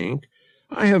think.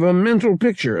 I have a mental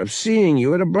picture of seeing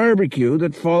you at a barbecue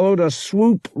that followed a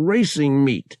swoop racing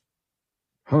meet.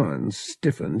 Han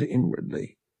stiffened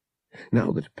inwardly.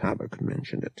 Now that Pavik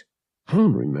mentioned it,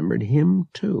 Han remembered him,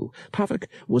 too. Pavik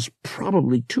was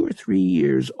probably 2 or 3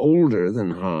 years older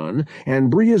than Han, and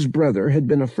Bria's brother had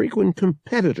been a frequent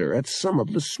competitor at some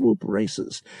of the swoop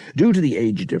races. Due to the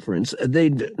age difference,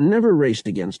 they'd never raced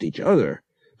against each other,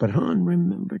 but Han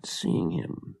remembered seeing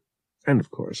him. And,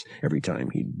 of course, every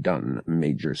time he'd done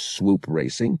major swoop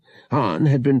racing, Han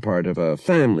had been part of a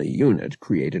family unit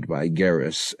created by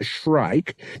Garrus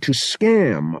Shrike to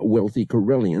scam wealthy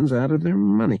Corellians out of their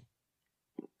money.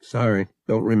 Sorry,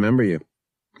 don't remember you,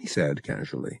 he said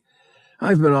casually.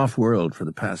 I've been off-world for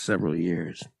the past several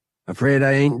years. Afraid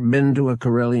I ain't been to a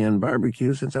Corellian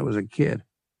barbecue since I was a kid.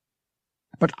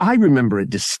 But I remember it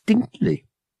distinctly,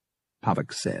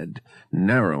 Pavik said,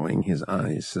 narrowing his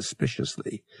eyes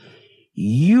suspiciously.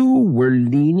 You were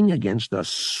leaning against a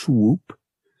swoop,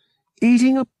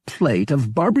 eating a plate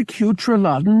of barbecued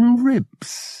Treladen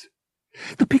ribs.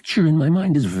 The picture in my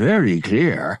mind is very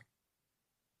clear.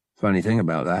 Funny thing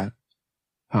about that,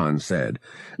 Han said,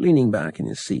 leaning back in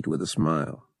his seat with a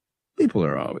smile. People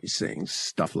are always saying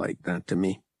stuff like that to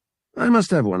me. I must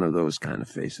have one of those kind of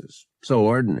faces, so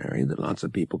ordinary that lots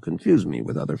of people confuse me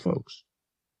with other folks.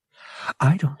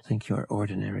 I don't think you're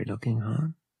ordinary-looking,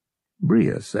 Han,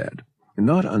 Bria said,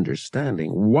 not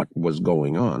understanding what was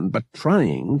going on, but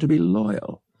trying to be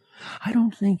loyal. I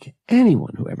don't think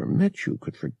anyone who ever met you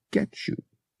could forget you.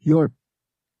 You're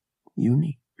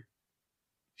unique.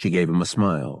 She gave him a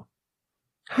smile.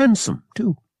 Handsome,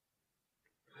 too.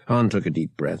 Han took a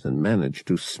deep breath and managed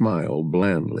to smile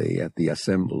blandly at the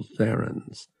assembled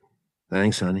Therans.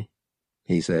 "Thanks, honey,"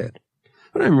 he said,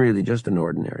 "but I'm really just an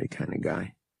ordinary kind of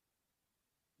guy."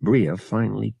 Bria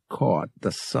finally caught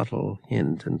the subtle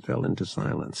hint and fell into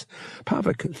silence.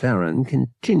 Pavik Theron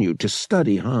continued to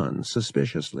study Han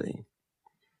suspiciously.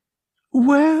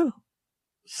 "Well,"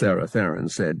 Sarah Theron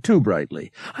said too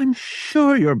brightly, "I'm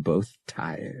sure you're both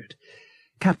tired.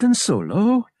 Captain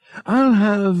Solo, I'll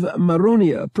have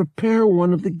Maronia prepare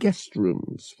one of the guest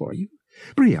rooms for you.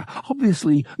 Bria,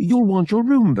 obviously you'll want your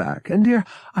room back, and dear,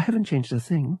 I haven't changed a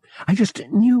thing. I just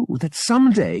knew that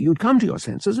someday you'd come to your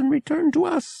senses and return to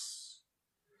us."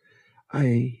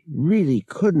 "I really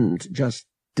couldn't just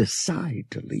decide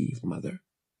to leave, Mother,"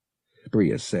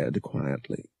 Bria said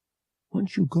quietly.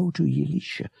 "Once you go to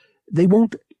Ylisha, they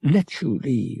won't let you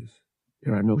leave.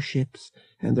 There are no ships,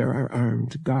 and there are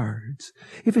armed guards.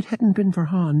 If it hadn't been for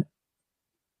Han,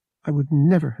 I would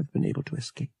never have been able to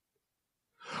escape."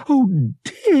 "Oh,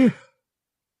 dear,"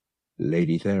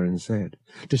 Lady Theron said,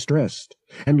 distressed,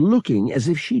 and looking as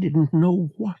if she didn't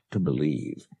know what to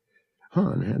believe.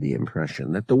 Han had the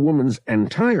impression that the woman's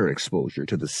entire exposure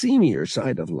to the seamier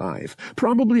side of life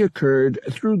probably occurred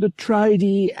through the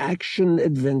Tri-D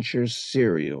action-adventure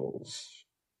serials.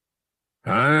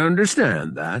 "I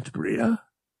understand that, Bria,"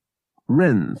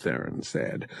 Ren Theron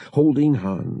said, holding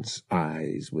Han's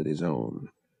eyes with his own.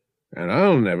 "And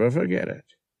I'll never forget it.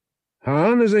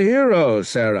 Han is a hero,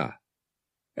 Sarah,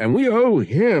 and we owe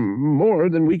him more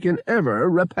than we can ever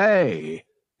repay.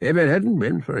 If it hadn't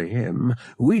been for him,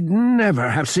 we'd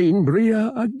never have seen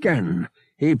Bria again.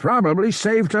 He probably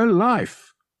saved her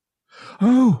life."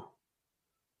 Oh,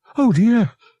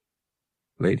 dear."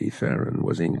 Lady Theron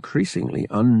was increasingly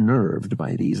unnerved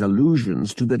by these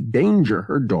allusions to the danger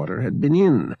her daughter had been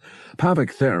in. Pavik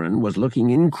Theron was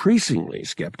looking increasingly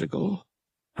skeptical.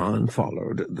 Han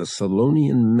followed the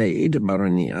Solonian maid,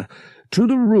 Maronia, to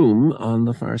the room on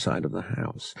the far side of the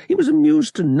house. He was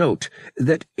amused to note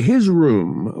that his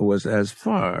room was as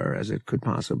far as it could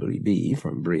possibly be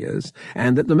from Bria's,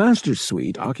 and that the master's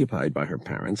suite, occupied by her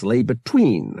parents, lay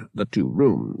between the two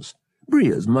rooms.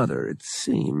 Bria's mother, it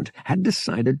seemed, had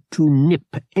decided to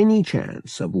nip any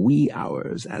chance of wee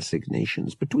hours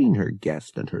assignations between her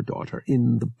guest and her daughter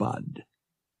in the bud.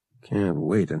 "Can't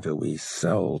wait until we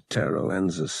sell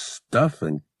Teroenza's stuff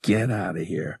and get out of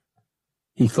here,"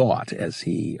 he thought as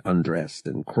he undressed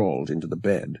and crawled into the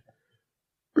bed.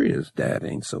 "Bria's dad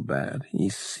ain't so bad. He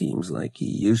seems like he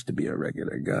used to be a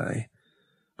regular guy.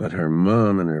 But her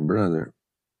mom and her brother—"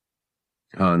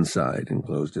 Han sighed and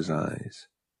closed his eyes.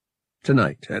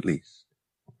 Tonight, at least.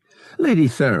 Lady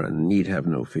Theron need have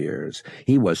no fears.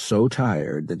 He was so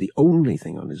tired that the only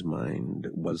thing on his mind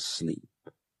was sleep.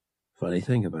 Funny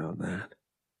thing about that.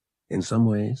 In some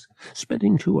ways,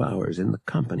 spending 2 hours in the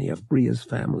company of Bria's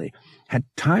family had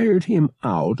tired him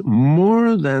out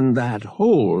more than that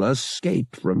whole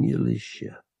escape from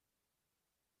Ylisha.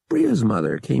 Bria's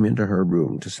mother came into her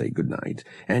room to say good-night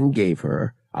and gave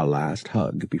her a last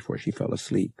hug before she fell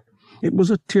asleep. It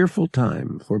was a tearful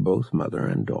time for both mother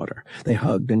and daughter. They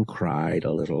hugged and cried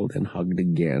a little, then hugged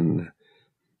again.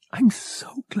 "I'm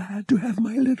so glad to have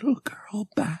my little girl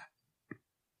back,"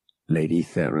 Lady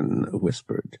Theron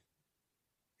whispered.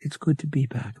 "It's good to be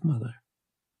back, Mother,"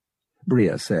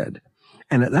 Bria said,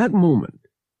 and at that moment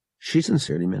she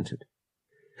sincerely meant it.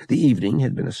 The evening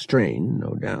had been a strain,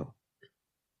 no doubt.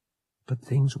 "But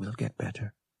things will get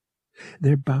better.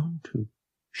 They're bound to,"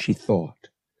 she thought,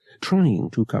 trying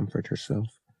to comfort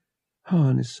herself.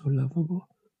 "Han is so lovable.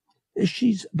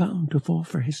 She's bound to fall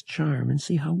for his charm and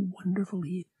see how wonderful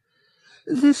he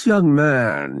is." "This young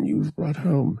man you've brought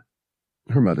home,"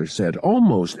 her mother said,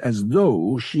 almost as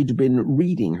though she'd been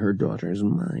reading her daughter's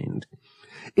mind.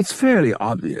 "It's fairly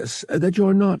obvious that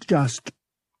you're not just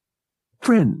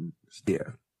friends,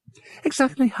 dear.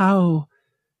 Exactly how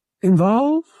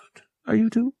involved are you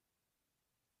two?"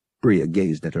 Bria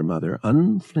gazed at her mother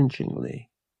unflinchingly.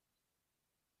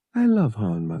 "I love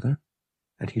Han, Mother,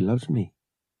 and he loves me.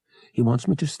 He wants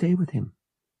me to stay with him.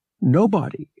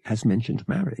 Nobody has mentioned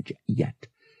marriage yet,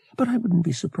 but I wouldn't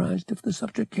be surprised if the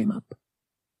subject came up."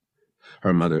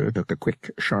 Her mother took a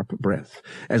quick, sharp breath,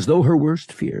 as though her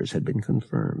worst fears had been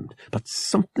confirmed. But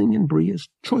something in Bria's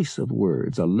choice of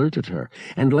words alerted her,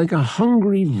 and like a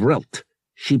hungry vrelt,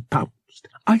 she pounced.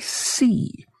 "I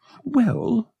see.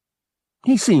 Well,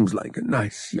 he seems like a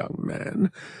nice young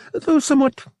man, though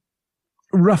somewhat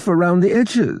rough around the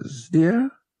edges,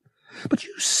 dear. But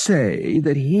you say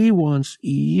that he wants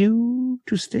you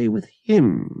to stay with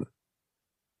him.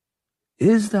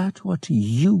 Is that what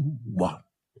you want?"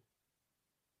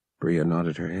 Bria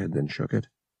nodded her head, then shook it.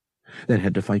 then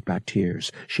had to fight back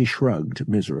tears. She shrugged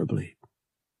miserably.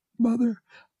 "Mother,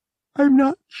 I'm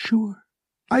not sure.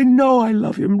 I know I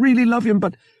love him, really love him,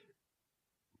 but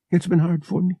it's been hard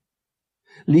for me.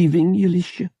 Leaving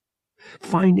Yalisha,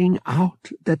 finding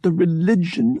out that the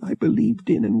religion I believed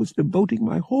in and was devoting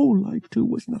my whole life to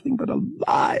was nothing but a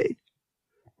lie.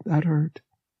 That hurt.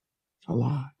 A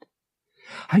lot.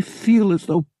 I feel as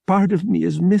though part of me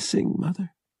is missing,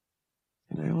 Mother.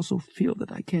 And I also feel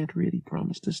that I can't really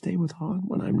promise to stay with Han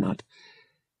when I'm not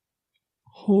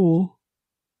whole."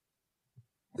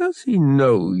 "Does he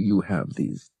know you have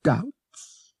these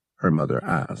doubts?" her mother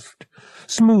asked,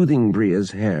 smoothing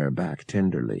Bria's hair back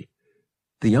tenderly.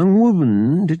 The young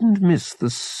woman didn't miss the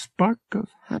spark of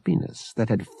happiness that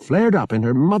had flared up in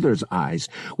her mother's eyes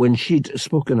when she'd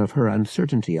spoken of her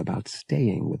uncertainty about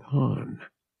staying with Han.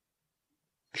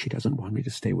 "She doesn't want me to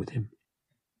stay with him,"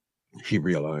 she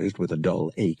realized with a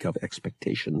dull ache of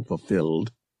expectation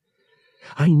fulfilled.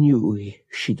 "I knew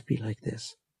she'd be like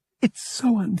this. It's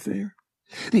so unfair.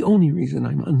 The only reason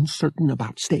I'm uncertain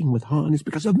about staying with Han is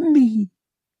because of me,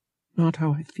 not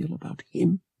how I feel about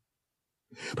him.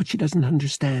 But she doesn't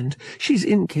understand. She's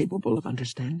incapable of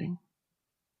understanding."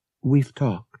 "We've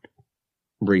talked,"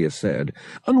 Bria said,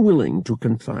 unwilling to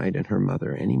confide in her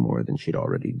mother any more than she'd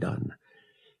already done.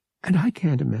 "And I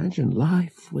can't imagine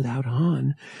life without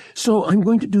Han, so I'm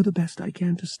going to do the best I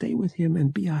can to stay with him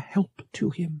and be a help to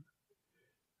him."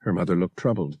 Her mother looked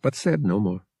troubled, but said no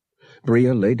more.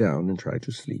 Bria lay down and tried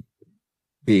to sleep.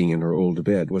 Being in her old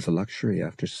bed was a luxury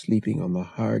after sleeping on the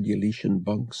hard Yalitian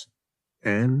bunks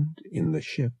and in the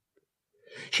ship.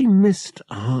 She missed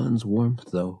Han's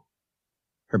warmth, though.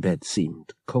 Her bed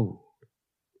seemed cold.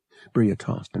 Bria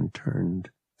tossed and turned,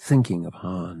 thinking of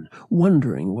Han,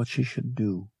 wondering what she should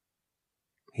do.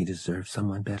 He deserves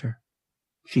someone better,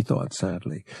 she thought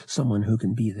sadly, someone who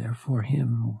can be there for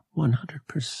him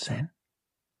 100%.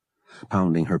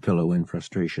 Pounding her pillow in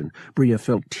frustration, Bria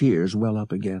felt tears well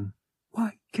up again.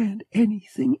 Why can't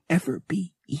anything ever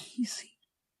be easy?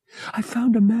 I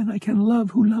found a man I can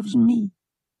love who loves me.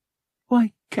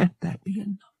 Why can't that be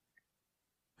enough?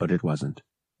 But it wasn't.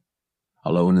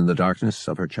 Alone in the darkness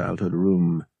of her childhood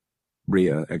room,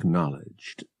 Bria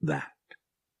acknowledged that.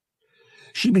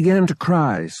 She began to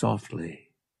cry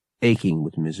softly, aching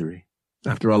with misery.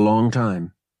 After a long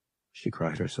time, she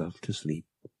cried herself to sleep.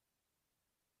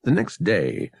 The next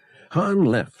day, Han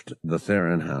left the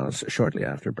Theron house shortly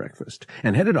after breakfast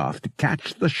and headed off to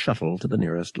catch the shuttle to the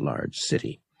nearest large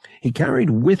city. He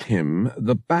carried with him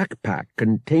the backpack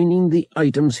containing the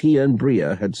items he and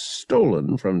Bria had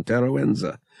stolen from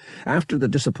Teroenza. After the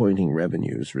disappointing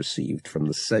revenues received from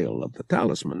the sale of the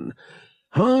talisman,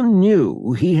 Han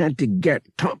knew he had to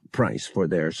get top price for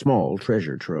their small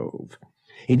treasure trove.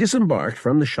 He disembarked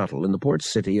from the shuttle in the port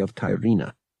city of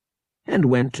Tyrina and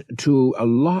went to a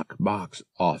lockbox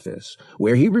office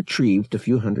where he retrieved a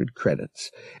few hundred credits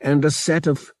and a set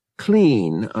of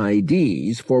clean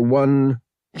IDs for one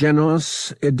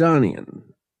Janos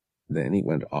Edanian. Then he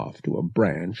went off to a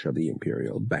branch of the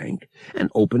Imperial Bank and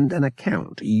opened an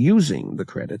account using the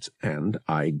credits and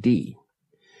ID.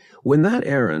 When that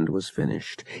errand was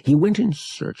finished, he went in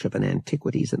search of an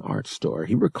antiquities and art store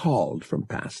he recalled from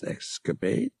past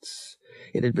escapades.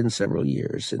 It had been several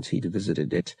years since he'd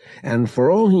visited it, and for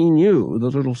all he knew,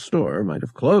 the little store might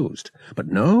have closed. But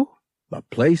no, the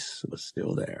place was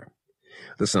still there.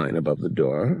 The sign above the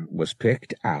door was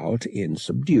picked out in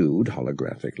subdued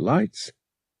holographic lights,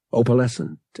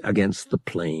 opalescent against the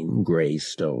plain gray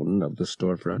stone of the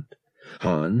storefront.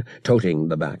 Han, toting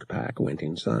the backpack, went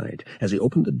inside. As he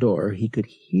opened the door, he could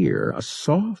hear a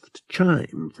soft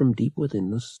chime from deep within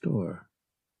the store.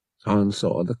 Han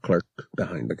saw the clerk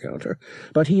behind the counter,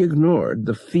 but he ignored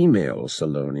the female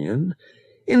Salonian.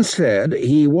 Instead,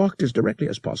 he walked as directly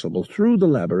as possible through the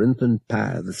labyrinthine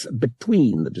paths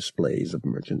between the displays of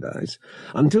merchandise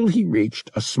until he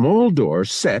reached a small door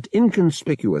set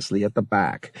inconspicuously at the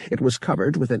back. It was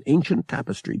covered with an ancient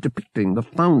tapestry depicting the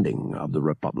founding of the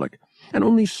Republic, and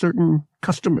only certain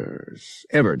customers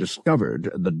ever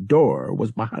discovered the door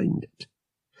was behind it.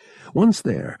 Once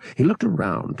there, he looked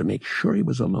around to make sure he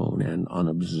was alone and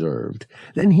unobserved.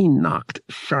 Then he knocked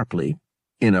sharply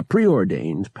in a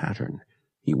preordained pattern.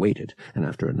 He waited, and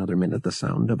after another minute the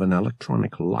sound of an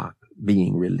electronic lock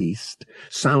being released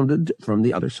sounded from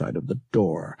the other side of the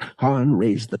door. Han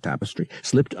raised the tapestry,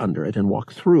 slipped under it, and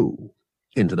walked through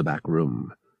into the back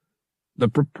room. The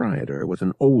proprietor was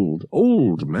an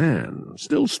old man,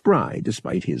 still spry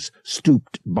despite his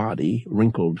stooped body,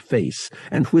 wrinkled face,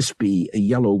 and wispy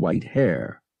yellow-white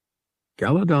hair.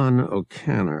 Galadon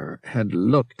O'Connor had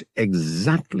looked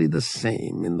exactly the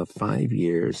same in the 5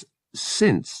 years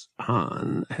since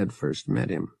Han had first met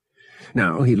him.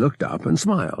 Now he looked up and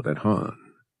smiled at Han.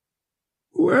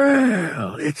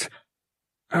 "Well, it's,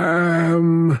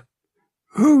 who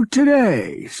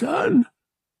today, son?"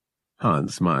 Han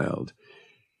smiled.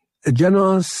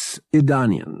 "Genos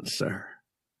Idanian, sir."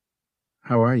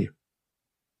 "How are you?"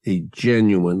 He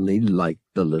genuinely liked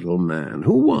the little man,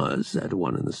 who was, at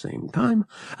one and the same time,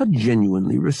 a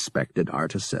genuinely respected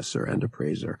art-assessor and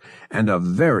appraiser, and a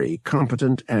very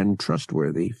competent and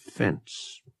trustworthy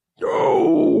fence.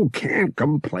 "Oh, can't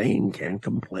complain,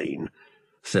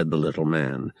 said the little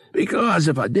man, "because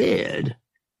if I did,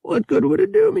 what good would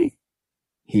it do me?"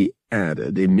 he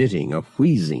added, emitting a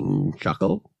wheezing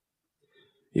chuckle.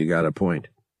 "You got a point,"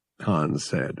 Han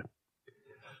said.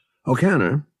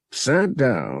 O'Connor sat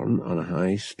down on a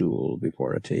high stool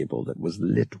before a table that was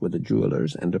lit with a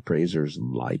jeweler's and appraiser's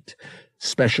light,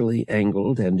 specially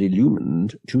angled and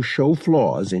illumined to show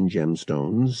flaws in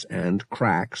gemstones and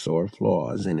cracks or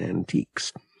flaws in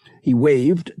antiques. He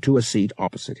waved to a seat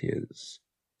opposite his.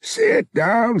 Sit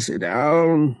down,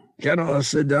 General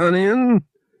Sidonian.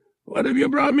 What have you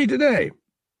brought me today?"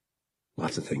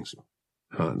 "Lots of things,"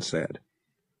 Han said.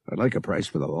 "I'd like a price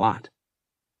for the lot,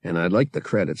 and I'd like the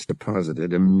credits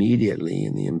deposited immediately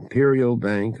in the Imperial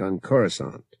Bank on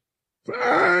Coruscant."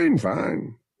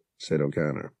 Fine, said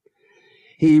O'Connor.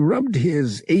 He rubbed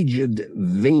his aged,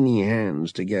 veiny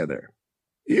hands together.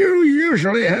 "You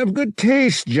usually have good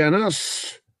taste,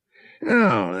 Genos.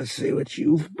 Now, let's see what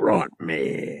you've brought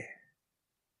me."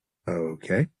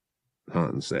 "Okay,"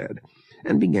 Han said,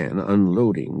 and began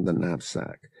unloading the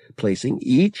knapsack, placing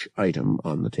each item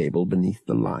on the table beneath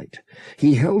the light.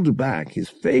 He held back his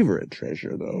favorite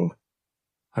treasure, though,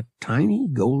 a tiny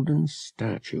golden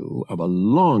statue of a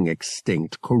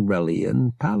long-extinct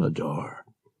Corellian Pallador.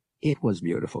 It was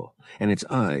beautiful, and its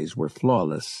eyes were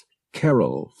flawless,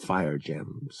 Carol fire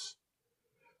gems.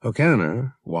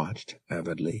 O'Connor watched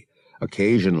avidly,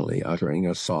 occasionally uttering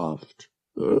a soft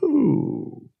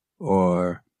 "ooh"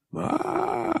 or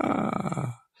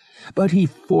 "ah," but he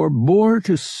forbore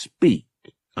to speak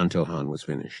until Han was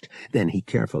finished. Then he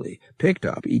carefully picked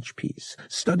up each piece,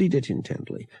 studied it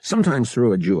intently, sometimes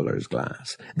through a jeweler's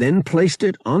glass, then placed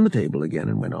it on the table again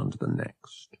and went on to the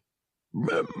next.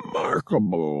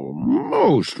 "Remarkable,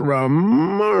 most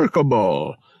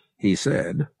remarkable," he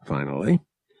said, finally.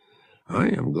 "I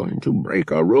am going to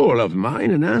break a rule of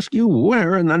mine and ask you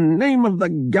where in the name of the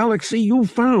galaxy you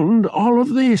found all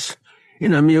of this.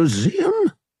 In a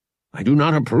museum? I do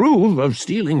not approve of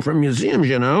stealing from museums,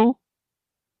 you know."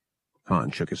 Han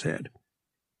shook his head.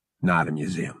 "Not a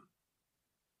museum."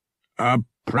 "A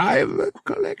private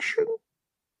collection?"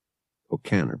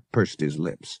 O'Connor pursed his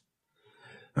lips.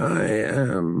 "I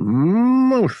am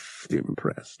most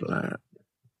impressed, lad.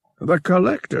 The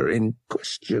collector in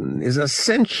question is a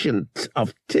sentient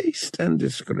of taste and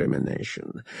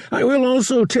discrimination. I will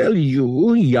also tell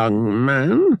you, young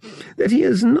man, that he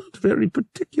is not very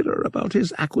particular about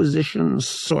his acquisition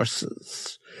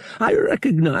sources. I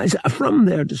recognize from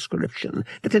their description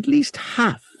that at least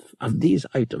half of these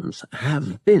items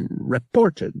have been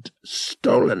reported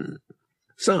stolen.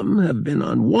 Some have been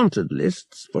on wanted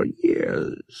lists for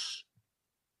years."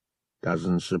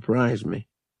 "Doesn't surprise me,"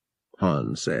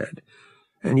 Han said.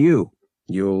 "And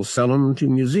you'll sell 'em to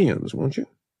museums, won't you?"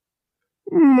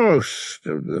 Most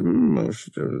of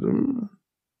them,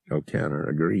 O'Connor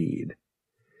agreed.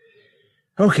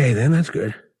 "Okay, then, that's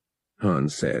good," Han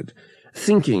said,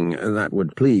 thinking that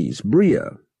would please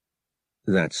Bria.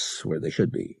 That's where they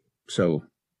should be. "So,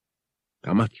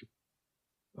 how much?"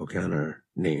 O'Connor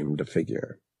named a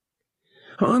figure.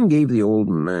 Han gave the old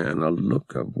man a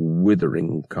look of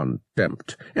withering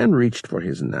contempt and reached for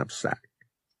his knapsack.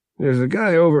 "There's a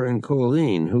guy over in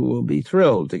Colleen who will be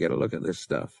thrilled to get a look at this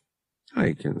stuff.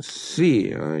 I can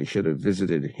see I should have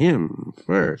visited him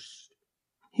first,"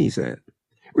 he said,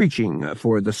 reaching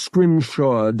for the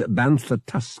scrimshawed bantha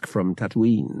tusk from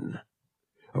Tatooine.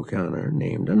 O'Connor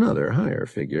named another higher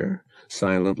figure.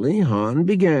 Silently, Han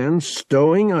began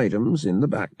stowing items in the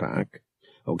backpack.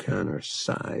 O'Connor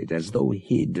sighed as though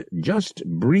he'd just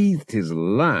breathed his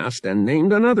last and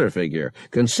named another figure,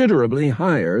 considerably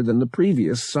higher than the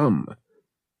previous sum.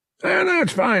 "And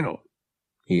that's final,"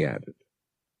 he added.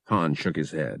 Han shook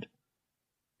his head.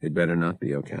 "It better not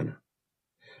be, O'Connor.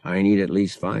 I need at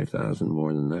least 5,000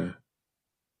 more than that."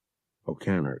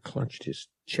 O'Connor clutched his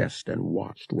chest and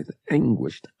watched with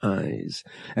anguished eyes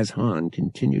as Han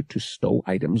continued to stow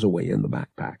items away in the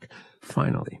backpack.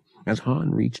 Finally, as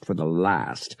Han reached for the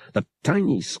last, the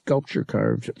tiny sculpture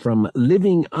carved from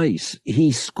living ice,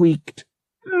 he squeaked,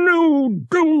 "No,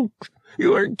 don't!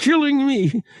 You are killing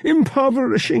me,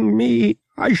 impoverishing me.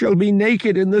 I shall be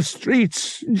naked in the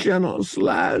streets, Janos,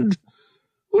 lad.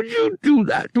 Would you do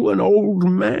that to an old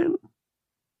man?"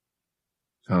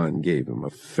 Han gave him a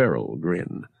feral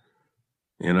grin.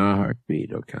 "In a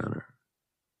heartbeat, O'Connor.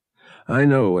 I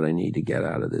know what I need to get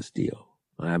out of this deal.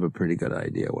 I have a pretty good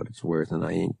idea what it's worth, and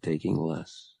I ain't taking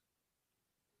less."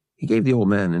 He gave the old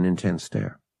man an intense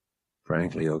stare.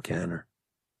 "Frankly, O'Connor,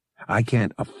 I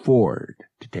can't afford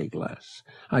to take less.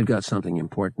 I've got something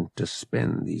important to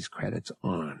spend these credits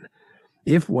on.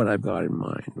 If what I've got in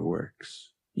mind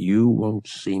works, you won't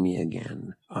see me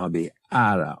again. I'll be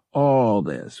out of all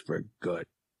this for good."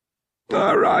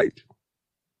 "All right.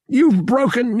 You've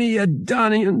broken me,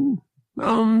 Adonian.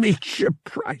 I'll meet your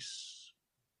price."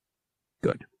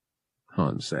 "Good,"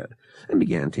 Han said, and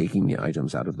began taking the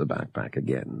items out of the backpack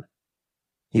again.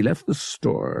 He left the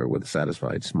store with a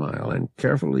satisfied smile and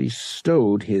carefully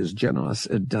stowed his Genos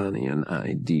Edanian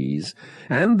IDs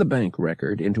and the bank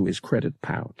record into his credit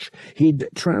pouch. He'd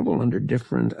travel under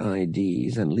different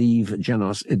IDs and leave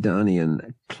Genos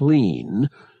Edanian clean,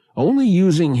 only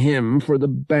using him for the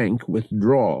bank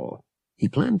withdrawal. He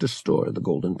planned to store the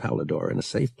Golden Palador in a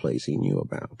safe place he knew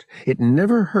about. It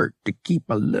never hurt to keep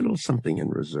a little something in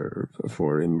reserve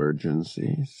for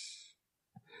emergencies.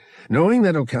 Knowing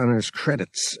that O'Connor's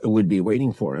credits would be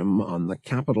waiting for him on the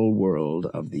capital world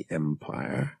of the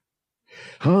Empire,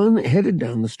 Han headed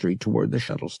down the street toward the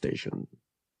shuttle station,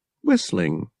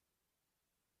 whistling.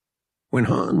 When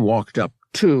Han walked up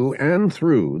to and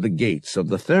through the gates of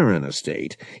the Theron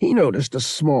estate, he noticed a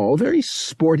small, very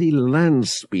sporty land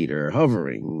speeder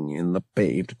hovering in the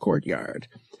paved courtyard.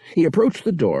 He approached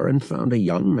the door and found a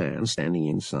young man standing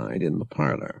inside in the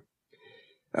parlor.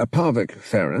 Pavik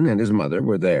Theron and his mother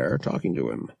were there, talking to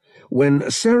him. When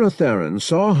Sarah Theron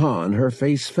saw Han, her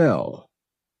face fell.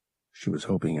 She was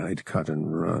hoping I'd cut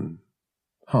and run,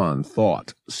 Han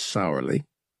thought sourly.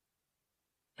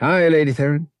 "Hi, Lady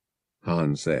Theron,"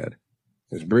 Han said.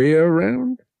 "Is Bria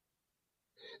around?"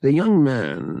 The young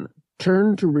man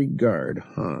turned to regard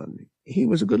Han. He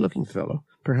was a good-looking fellow,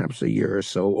 perhaps a year or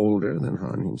so older than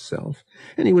Han himself,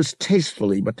 and he was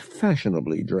tastefully but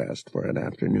fashionably dressed for an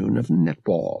afternoon of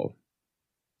netball.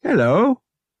 "Hello,"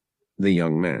 the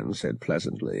young man said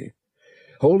pleasantly,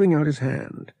 holding out his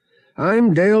hand.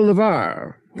 "I'm Dale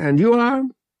Navarre, and you are?"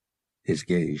 His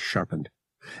gaze sharpened,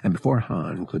 and before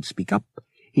Han could speak up,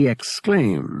 he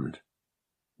exclaimed,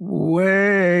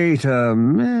 "Wait a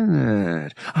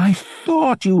minute. I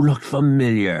thought you looked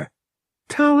familiar.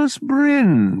 Talus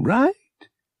Bryn, right?"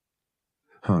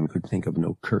 Han could think of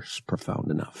no curse profound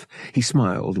enough. He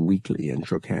smiled weakly and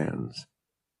shook hands.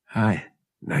 "Hi,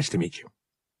 nice to meet you."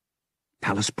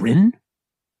 "Talus Bryn?"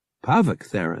 Pavik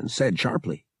Theron said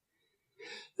sharply.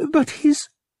 "But his—"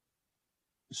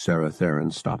 Sarah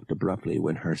Theron stopped abruptly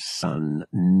when her son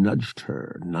nudged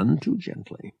her, none too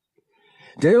gently.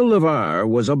 Dale Navarre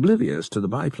was oblivious to the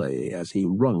byplay as he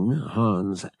wrung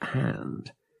Han's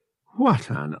hand. "What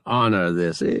an honor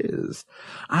this is!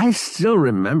 I still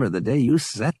remember the day you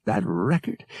set that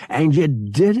record, and you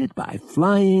did it by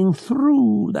flying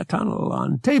through the tunnel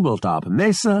on Tabletop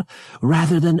Mesa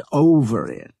rather than over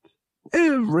it.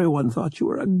 Everyone thought you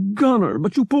were a gunner,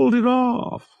 but you pulled it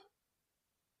off."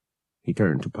 He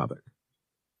turned to Pavik.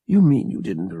 "You mean you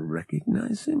didn't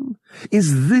recognize him?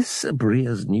 Is this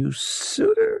Bria's new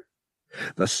suitor?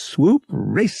 The swoop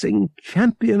racing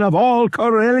champion of all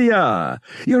Corellia.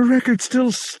 Your record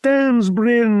still stands,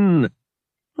 Bryn.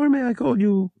 Or may I call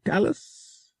you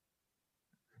Talus?"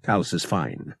 "Talus is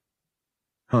fine,"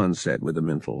 Han said with a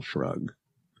mental shrug.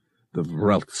 "The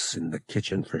Vrelth's in the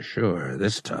kitchen for sure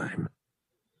this time."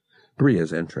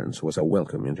 Bria's entrance was a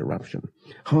welcome interruption.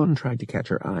 Han tried to catch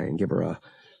her eye and give her a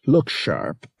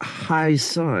look-sharp, high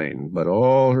sign, but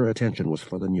all her attention was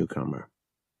for the newcomer.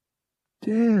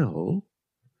 "Dale,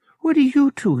 what are you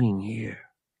doing here?"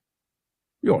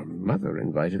 "Your mother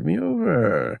invited me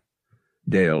over,"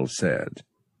 Dale said.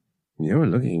 "You're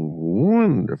looking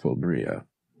wonderful, Bria.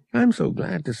 I'm so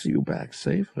glad to see you back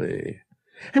safely,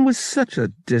 and with such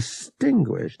a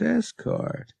distinguished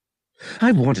escort.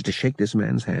 I've wanted to shake this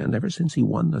man's hand ever since he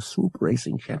won the Swoop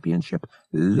Racing Championship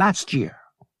last year."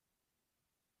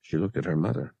 She looked at her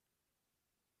mother.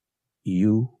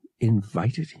 "You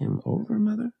invited him over,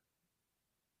 Mother?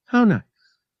 How nice."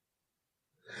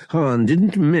 Han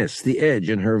didn't miss the edge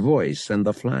in her voice and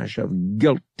the flash of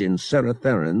guilt in Sarah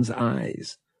Theron's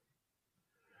eyes.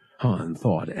 Han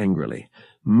thought angrily.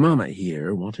 Mama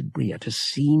here wanted Bria to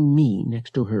see me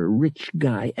next to her rich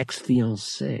guy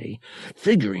ex-fiancé,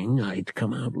 figuring I'd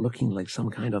come out looking like some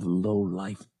kind of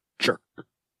low-life jerk.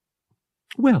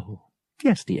 "Well,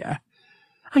 yes, dear.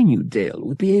 I knew Dale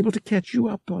would be able to catch you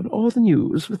up on all the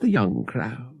news with the young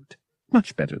crowd,"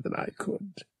 Much better than I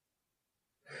could."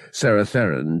 Sarah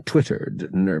Theron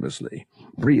twittered nervously.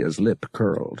 Bria's lip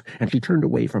curled, and she turned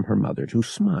away from her mother to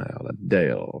smile at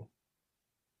Dale.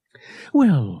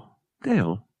 "Well,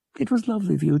 Dale, it was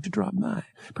lovely of you to drop by.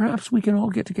 Perhaps we can all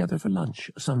get together for lunch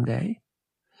some day.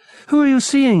 Who are you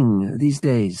seeing these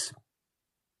days?"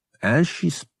 As she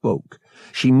spoke,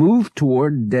 she moved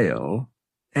toward Dale,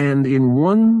 and in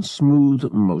one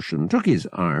smooth motion took his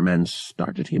arm and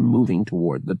started him moving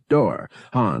toward the door.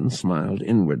 Han smiled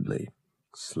inwardly.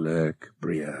 "Slick,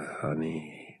 Bria,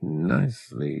 honey.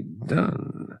 Nicely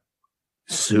done."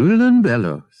 "Sulan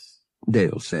Bellows,"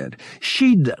 Dale said.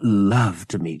 "She'd love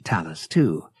to meet Talus,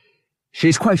 too.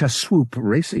 She's quite a swoop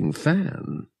racing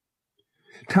fan."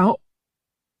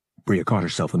 Bria caught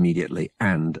herself immediately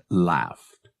and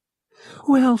laughed.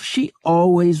 "Well, she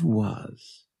always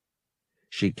was."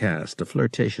 She cast a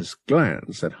flirtatious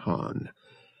glance at Han.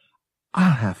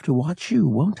 "I'll have to watch you,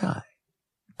 won't I,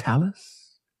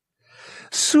 Talus?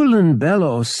 Sulan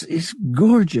Bellows is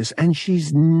gorgeous, and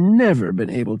she's never been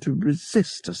able to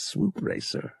resist a swoop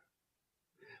racer."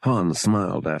 Han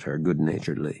smiled at her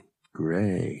good-naturedly.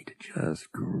 "Great,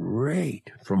 just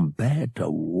great, from bad to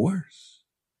worse.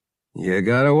 You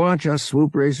gotta watch us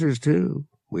swoop racers, too.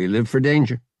 We live for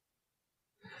danger."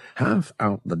 Half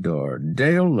out the door,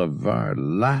 Dale LeVar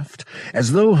laughed,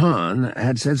 as though Han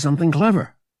had said something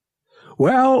clever.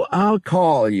 "Well, I'll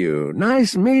call you.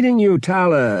 Nice meeting you,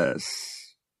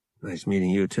 Talus." "Nice meeting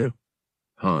you, too,"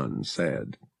 Han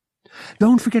said.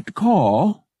 "Don't forget to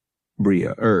call,"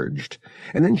 Bria urged,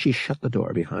 and then she shut the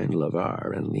door behind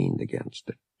LeVar and leaned against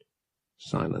it.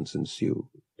 Silence ensued.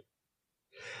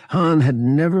 Han had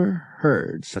never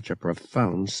heard such a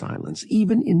profound silence,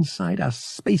 even inside a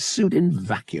spacesuit in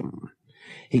vacuum.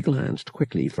 He glanced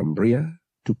quickly from Bria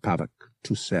to Pavic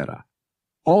to Sarah.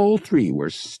 All three were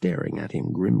staring at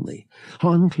him grimly.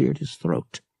 Han cleared his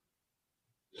throat.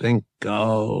 "Think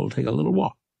I'll take a little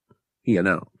walk," he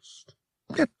announced.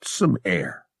 "Get some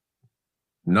air."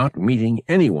 Not meeting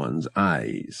anyone's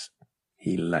eyes,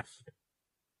 he left.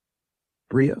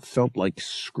 Bria felt like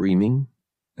screaming,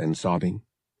 then sobbing,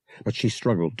 but she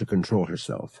struggled to control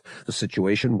herself. The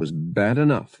situation was bad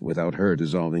enough without her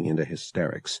dissolving into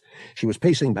hysterics. She was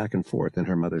pacing back and forth in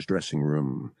her mother's dressing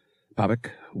room.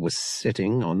 Pavic was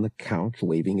sitting on the couch,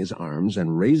 waving his arms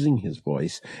and raising his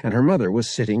voice, and her mother was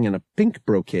sitting in a pink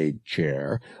brocade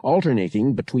chair,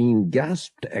 alternating between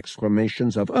gasped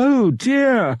exclamations of "Oh,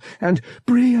 dear!" and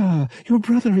 "Bria, your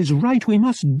brother is right, we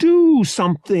must do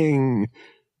something."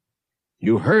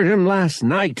 "You heard him last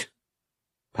night,"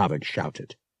 Pavic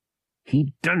shouted.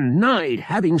 "He denied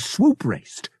having swoop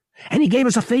raced, and he gave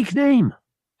us a fake name.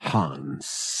 Han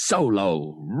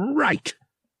Solo, right?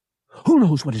 Who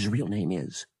knows what his real name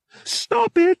is?"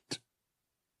 "Stop it!"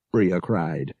 Bria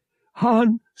cried.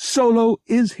 "Han Solo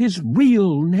is his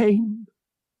real name."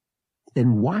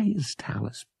 "Then why is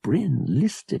Talus Bryn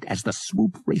listed as the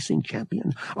swoop racing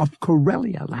champion of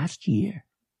Corellia last year?"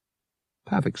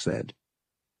 Pavic said.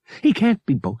 "He can't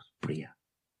be both, Bria.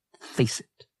 Face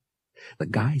it. The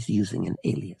guy's using an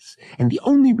alias, and the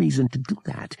only reason to do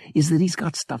that is that he's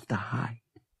got stuff to hide.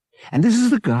 And this is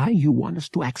the guy you want us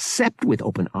to accept with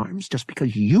open arms just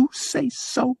because you say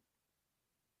so?"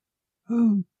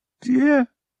 "Oh, dear."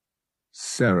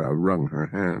 Sarah wrung her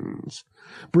hands.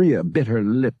 Bria bit her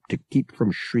lip to keep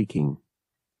from shrieking.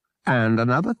 "And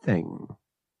another thing,"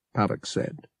 Pavic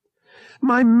said.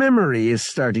 "My memory is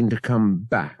starting to come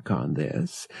back on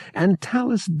this, and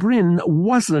Talus Bryn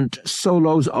wasn't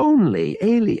Solo's only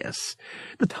alias.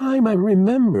 The time I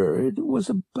remembered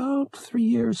was about 3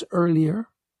 years earlier.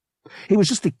 He was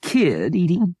just a kid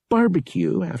eating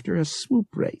barbecue after a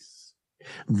swoop race.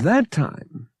 That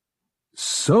time,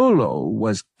 Solo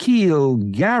was Keel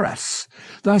Garrus,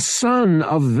 the son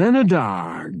of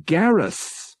Venedar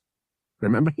Garrus.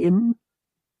 Remember him?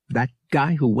 That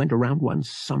guy who went around one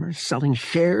summer selling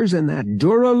shares in that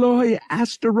Duralloy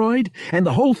asteroid, and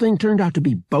the whole thing turned out to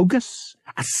be bogus?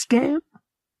 A scam?"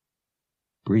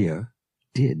 Bria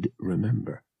did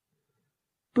remember.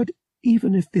 "But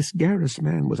even if this Garrus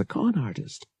man was a con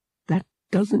artist, that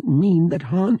doesn't mean that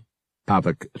Han—"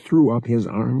 Pavic threw up his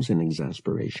arms in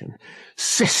exasperation.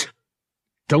 "Sis,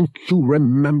 don't you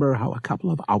remember how a couple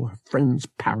of our friends'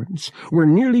 parents were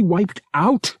nearly wiped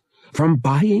out from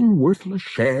buying worthless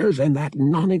shares in that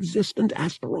non-existent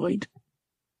asteroid?"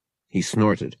 He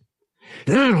snorted.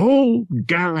 "That whole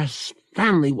Garrus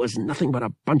family was nothing but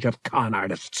a bunch of con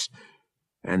artists.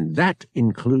 And that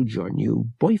includes your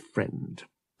new boyfriend,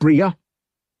 Bria."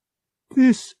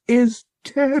 "This is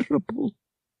terrible,"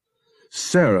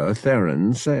 Sarah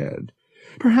Theron said.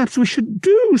 "Perhaps we should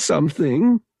do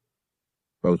something."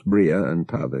 Both Bria and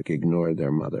Pavic ignored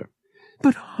their mother.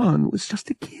 "But Han was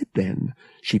just a kid then,"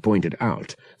 she pointed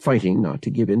out, fighting not to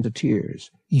give in to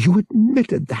tears. "You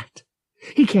admitted that.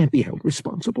 He can't be held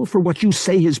responsible for what you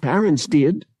say his parents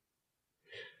did."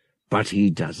 "But he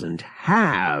doesn't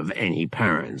have any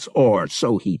parents, or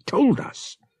so he told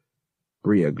us."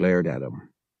 Bria glared at him.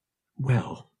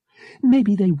 "Well,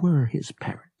 maybe they were his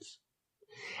parents,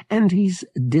 and he's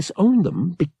disowned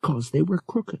them because they were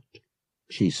crooked,"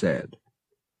 she said.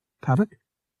 "Pavic,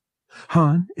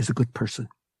 Han is a good person.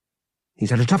 He's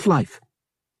had a tough life,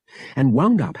 and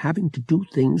wound up having to do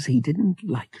things he didn't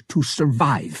like to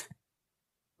survive.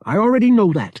 I already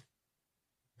know that.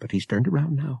 But he's turned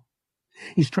around now.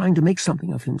 He's trying to make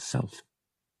something of himself,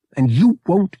 and you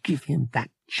won't give him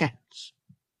that chance."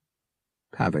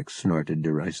 Pavic snorted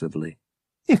derisively.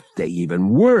 "If they even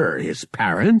were his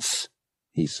parents,"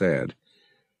 he said.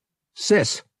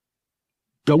 "Sis,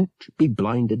 don't be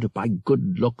blinded by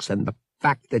good looks and the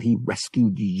fact that he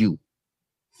rescued you.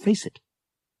 Face it,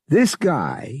 this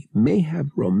guy may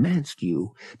have romanced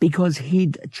you because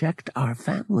he'd checked our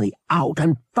family out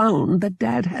and found that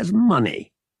Dad has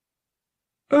money."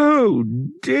 "Oh,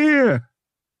 dear,"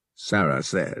 Sarah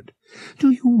said. "Do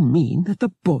you mean that the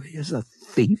boy is a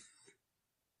thief?"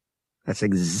 "That's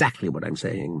exactly what I'm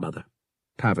saying, Mother,"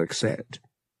 Pavic said.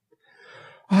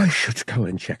 "I should go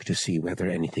and check to see whether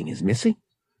anything is missing."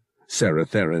 Sarah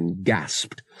Theron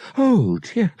gasped. Oh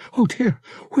dear,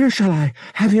 where shall I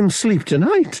have him sleep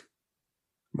tonight?"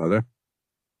 "Mother,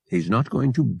 he's not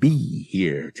going to be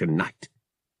here tonight,"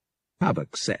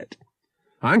 Pavic said.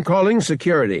 "I'm calling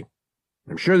security.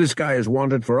 I'm sure this guy is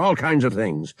wanted for all kinds of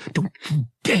things." "Don't you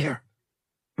dare!"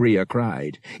 Bria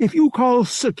cried. "If you call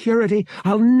security,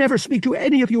 I'll never speak to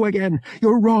any of you again.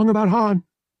 You're wrong about Han.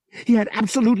 He had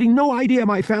absolutely no idea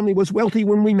my family was wealthy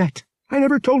when we met. I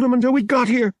never told him until we got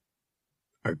here."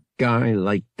 "A guy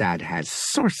like that has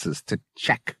sources to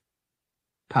check,"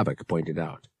 Pavic pointed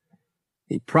out.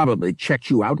 "He probably checked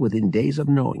you out within days of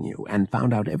knowing you and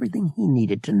found out everything he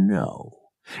needed to know."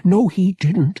 "No, he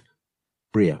didn't."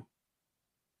 "Bria,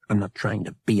 I'm not trying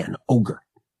to be an ogre,"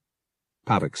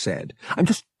 Pavic said. "I'm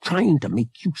just trying to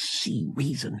make you see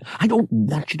reason. I don't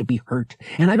want you to be hurt,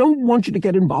 and I don't want you to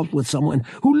get involved with someone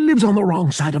who lives on the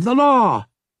wrong side of the law."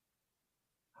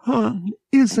 "Han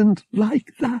isn't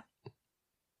like that,"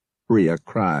 Bria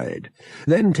cried.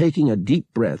 Then, taking a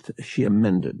deep breath, she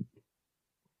amended.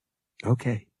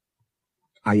 "Okay,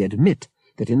 I admit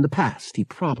that in the past he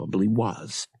probably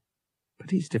was.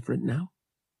 But he's different now.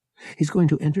 He's going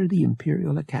to enter the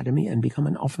Imperial Academy and become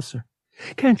an officer.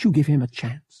 Can't you give him a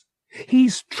chance?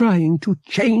 He's trying to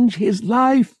change his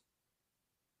life."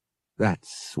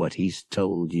 "That's what he's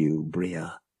told you,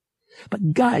 Bria.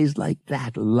 But guys like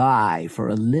that lie for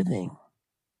a living,"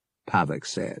 Pavic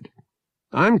said.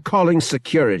 "I'm calling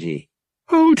security."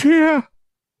 "Oh, dear!"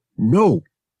 "No!"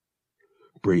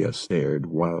 Bria stared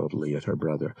wildly at her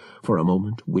brother, for a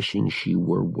moment wishing she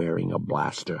were wearing a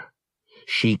blaster.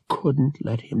 She couldn't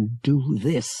let him do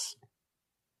this.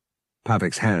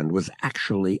 Pavic's hand was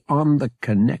actually on the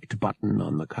connect button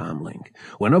on the comlink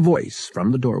when a voice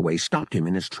from the doorway stopped him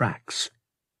in his tracks.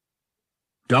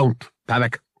 "Don't,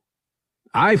 Pavic!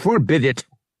 I forbid it!"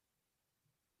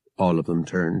 All of them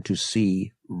turned to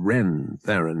see Ren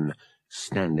Theron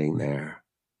standing there.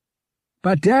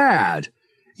 "But, Dad,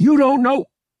 you don't know—"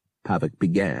 Pavic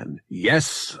began.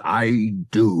 "Yes, I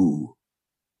do,"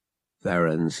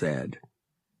 Theron said.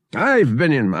 "I've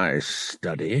been in my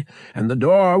study, and the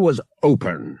door was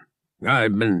open.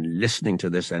 I've been listening to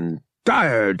this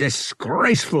entire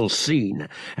disgraceful scene,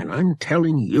 and I'm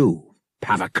telling you,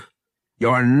 Pavic,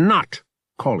 you're not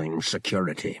calling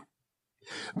security."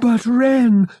 "But,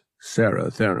 Ren—" Sarah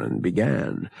Theron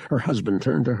began. Her husband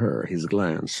turned to her, his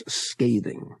glance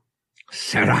scathing.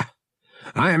 "Sarah,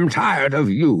 I'm tired of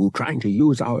you trying to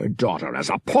use our daughter as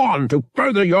a pawn to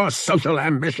further your social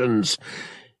ambitions.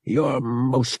 You're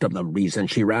most of the reason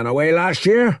she ran away last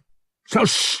year. So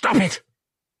stop it!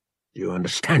 Do you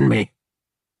understand me?"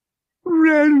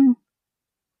 "Ren!"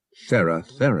 Sarah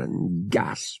Theron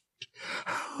gasped.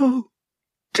 "How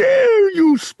dare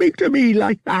you speak to me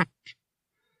like that?"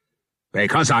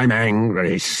 "Because I'm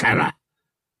angry, Sarah.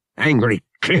 Angry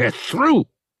clear through."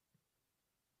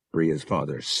 Bria's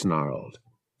father snarled.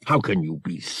 "How can you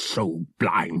be so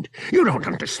blind? You don't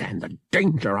understand the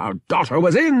danger our daughter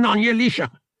was in on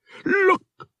Yalisha.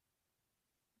 Look!"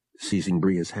 Seizing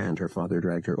Bria's hand, her father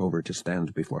dragged her over to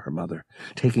stand before her mother.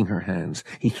 Taking her hands,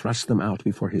 he thrust them out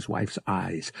before his wife's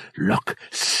eyes. "Look,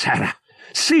 Sarah!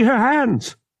 See her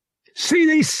hands! See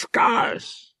these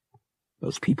scars!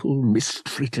 Those people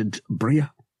mistreated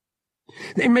Bria.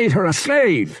 They made her a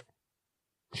slave.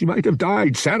 She might have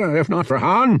died, Sarah, if not for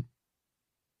Han.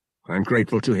 I'm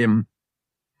grateful to him,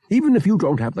 even if you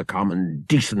don't have the common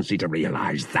decency to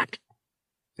realize that.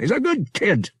 He's a good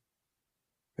kid,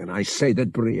 and I say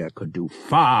that Bria could do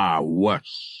far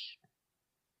worse.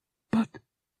 But,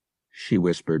 she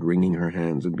whispered, wringing her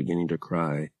hands and beginning to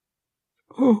cry.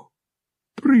 Oh,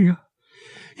 Bria,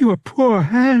 your poor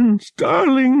hands,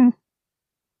 darling.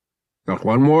 Not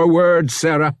one more word,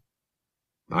 Sarah.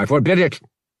 I forbid it.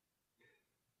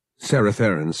 Sarah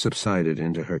Theron subsided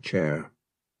into her chair,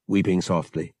 weeping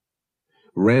softly.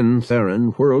 Ren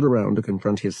Theron whirled around to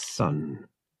confront his son.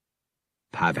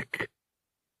 Pavik,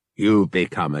 you've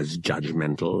become as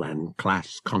judgmental and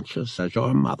class-conscious as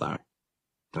your mother.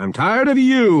 I'm tired of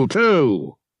you,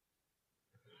 too.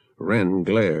 Ren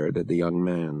glared at the young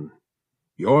man.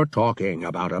 You're talking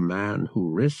about a man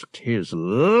who risked his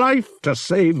life to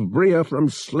save Bria from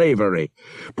slavery.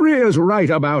 Bria's right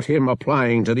about him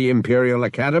applying to the Imperial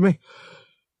Academy.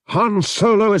 Han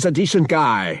Solo is a decent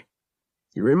guy.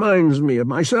 He reminds me of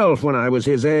myself when I was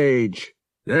his age.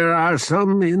 There are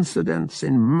some incidents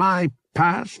in my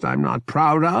past I'm not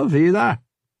proud of, either.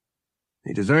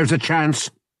 He deserves a chance,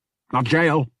 not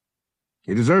jail.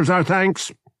 He deserves our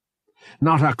thanks,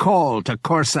 not a call to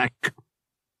Corsac.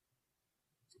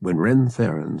 When Ren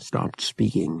Theron stopped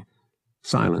speaking,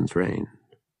 silence reigned.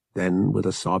 Then, with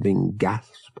a sobbing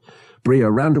gasp,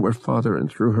 Bria ran to her father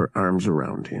and threw her arms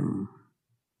around him.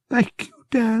 Thank you,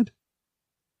 Dad.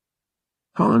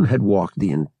 Han had walked the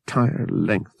entire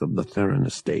length of the Theron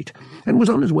estate and was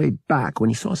on his way back when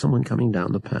he saw someone coming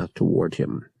down the path toward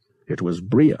him. It was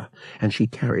Bria, and she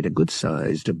carried a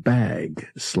good-sized bag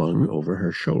slung over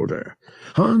her shoulder.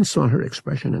 Han saw her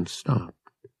expression and stopped.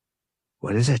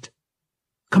 What is it?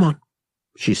 Come on,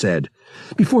 she said,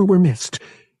 before we're missed.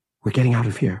 We're getting out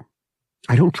of here.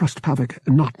 I don't trust Pavik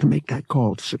not to make that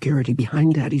call to security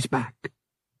behind Daddy's back.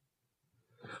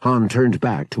 Han turned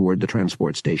back toward the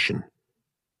transport station.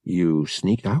 You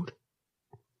sneaked out?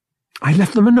 I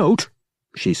left them a note,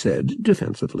 she said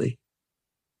defensively.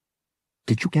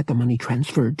 Did you get the money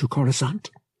transferred to Coruscant?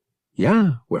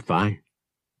 Yeah, we're fine,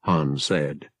 Han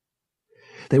said.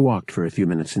 They walked for a few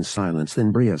minutes in silence.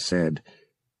 Then Bria said,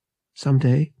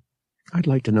 Someday, I'd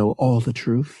like to know all the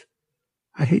truth.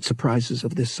 I hate surprises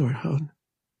of this sort, Han.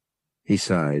 He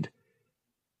sighed.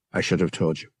 I should have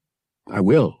told you. I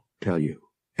will tell you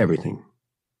everything.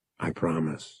 I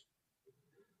promise.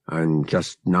 I'm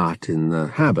just not in the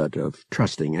habit of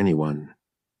trusting anyone.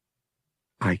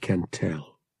 I can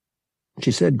tell,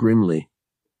 she said grimly.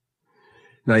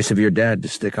 Nice of your dad to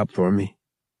stick up for me.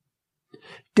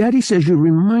 Daddy says you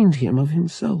remind him of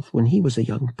himself when he was a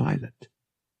young pilot.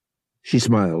 She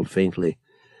smiled faintly.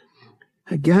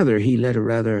 I gather he led a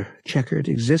rather checkered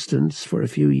existence for a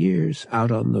few years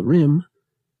out on the rim.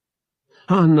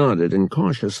 Han nodded and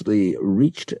cautiously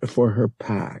reached for her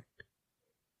pack.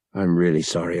 I'm really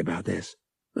sorry about this.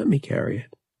 Let me carry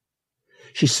it.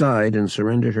 She sighed and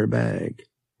surrendered her bag.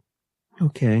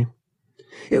 Okay.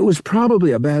 It was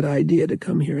probably a bad idea to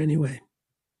come here anyway.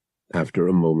 After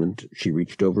a moment, she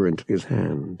reached over and took his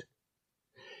hand.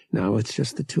 Now it's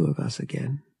just the two of us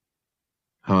again.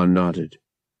 Han nodded.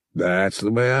 That's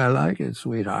the way I like it,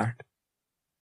 sweetheart.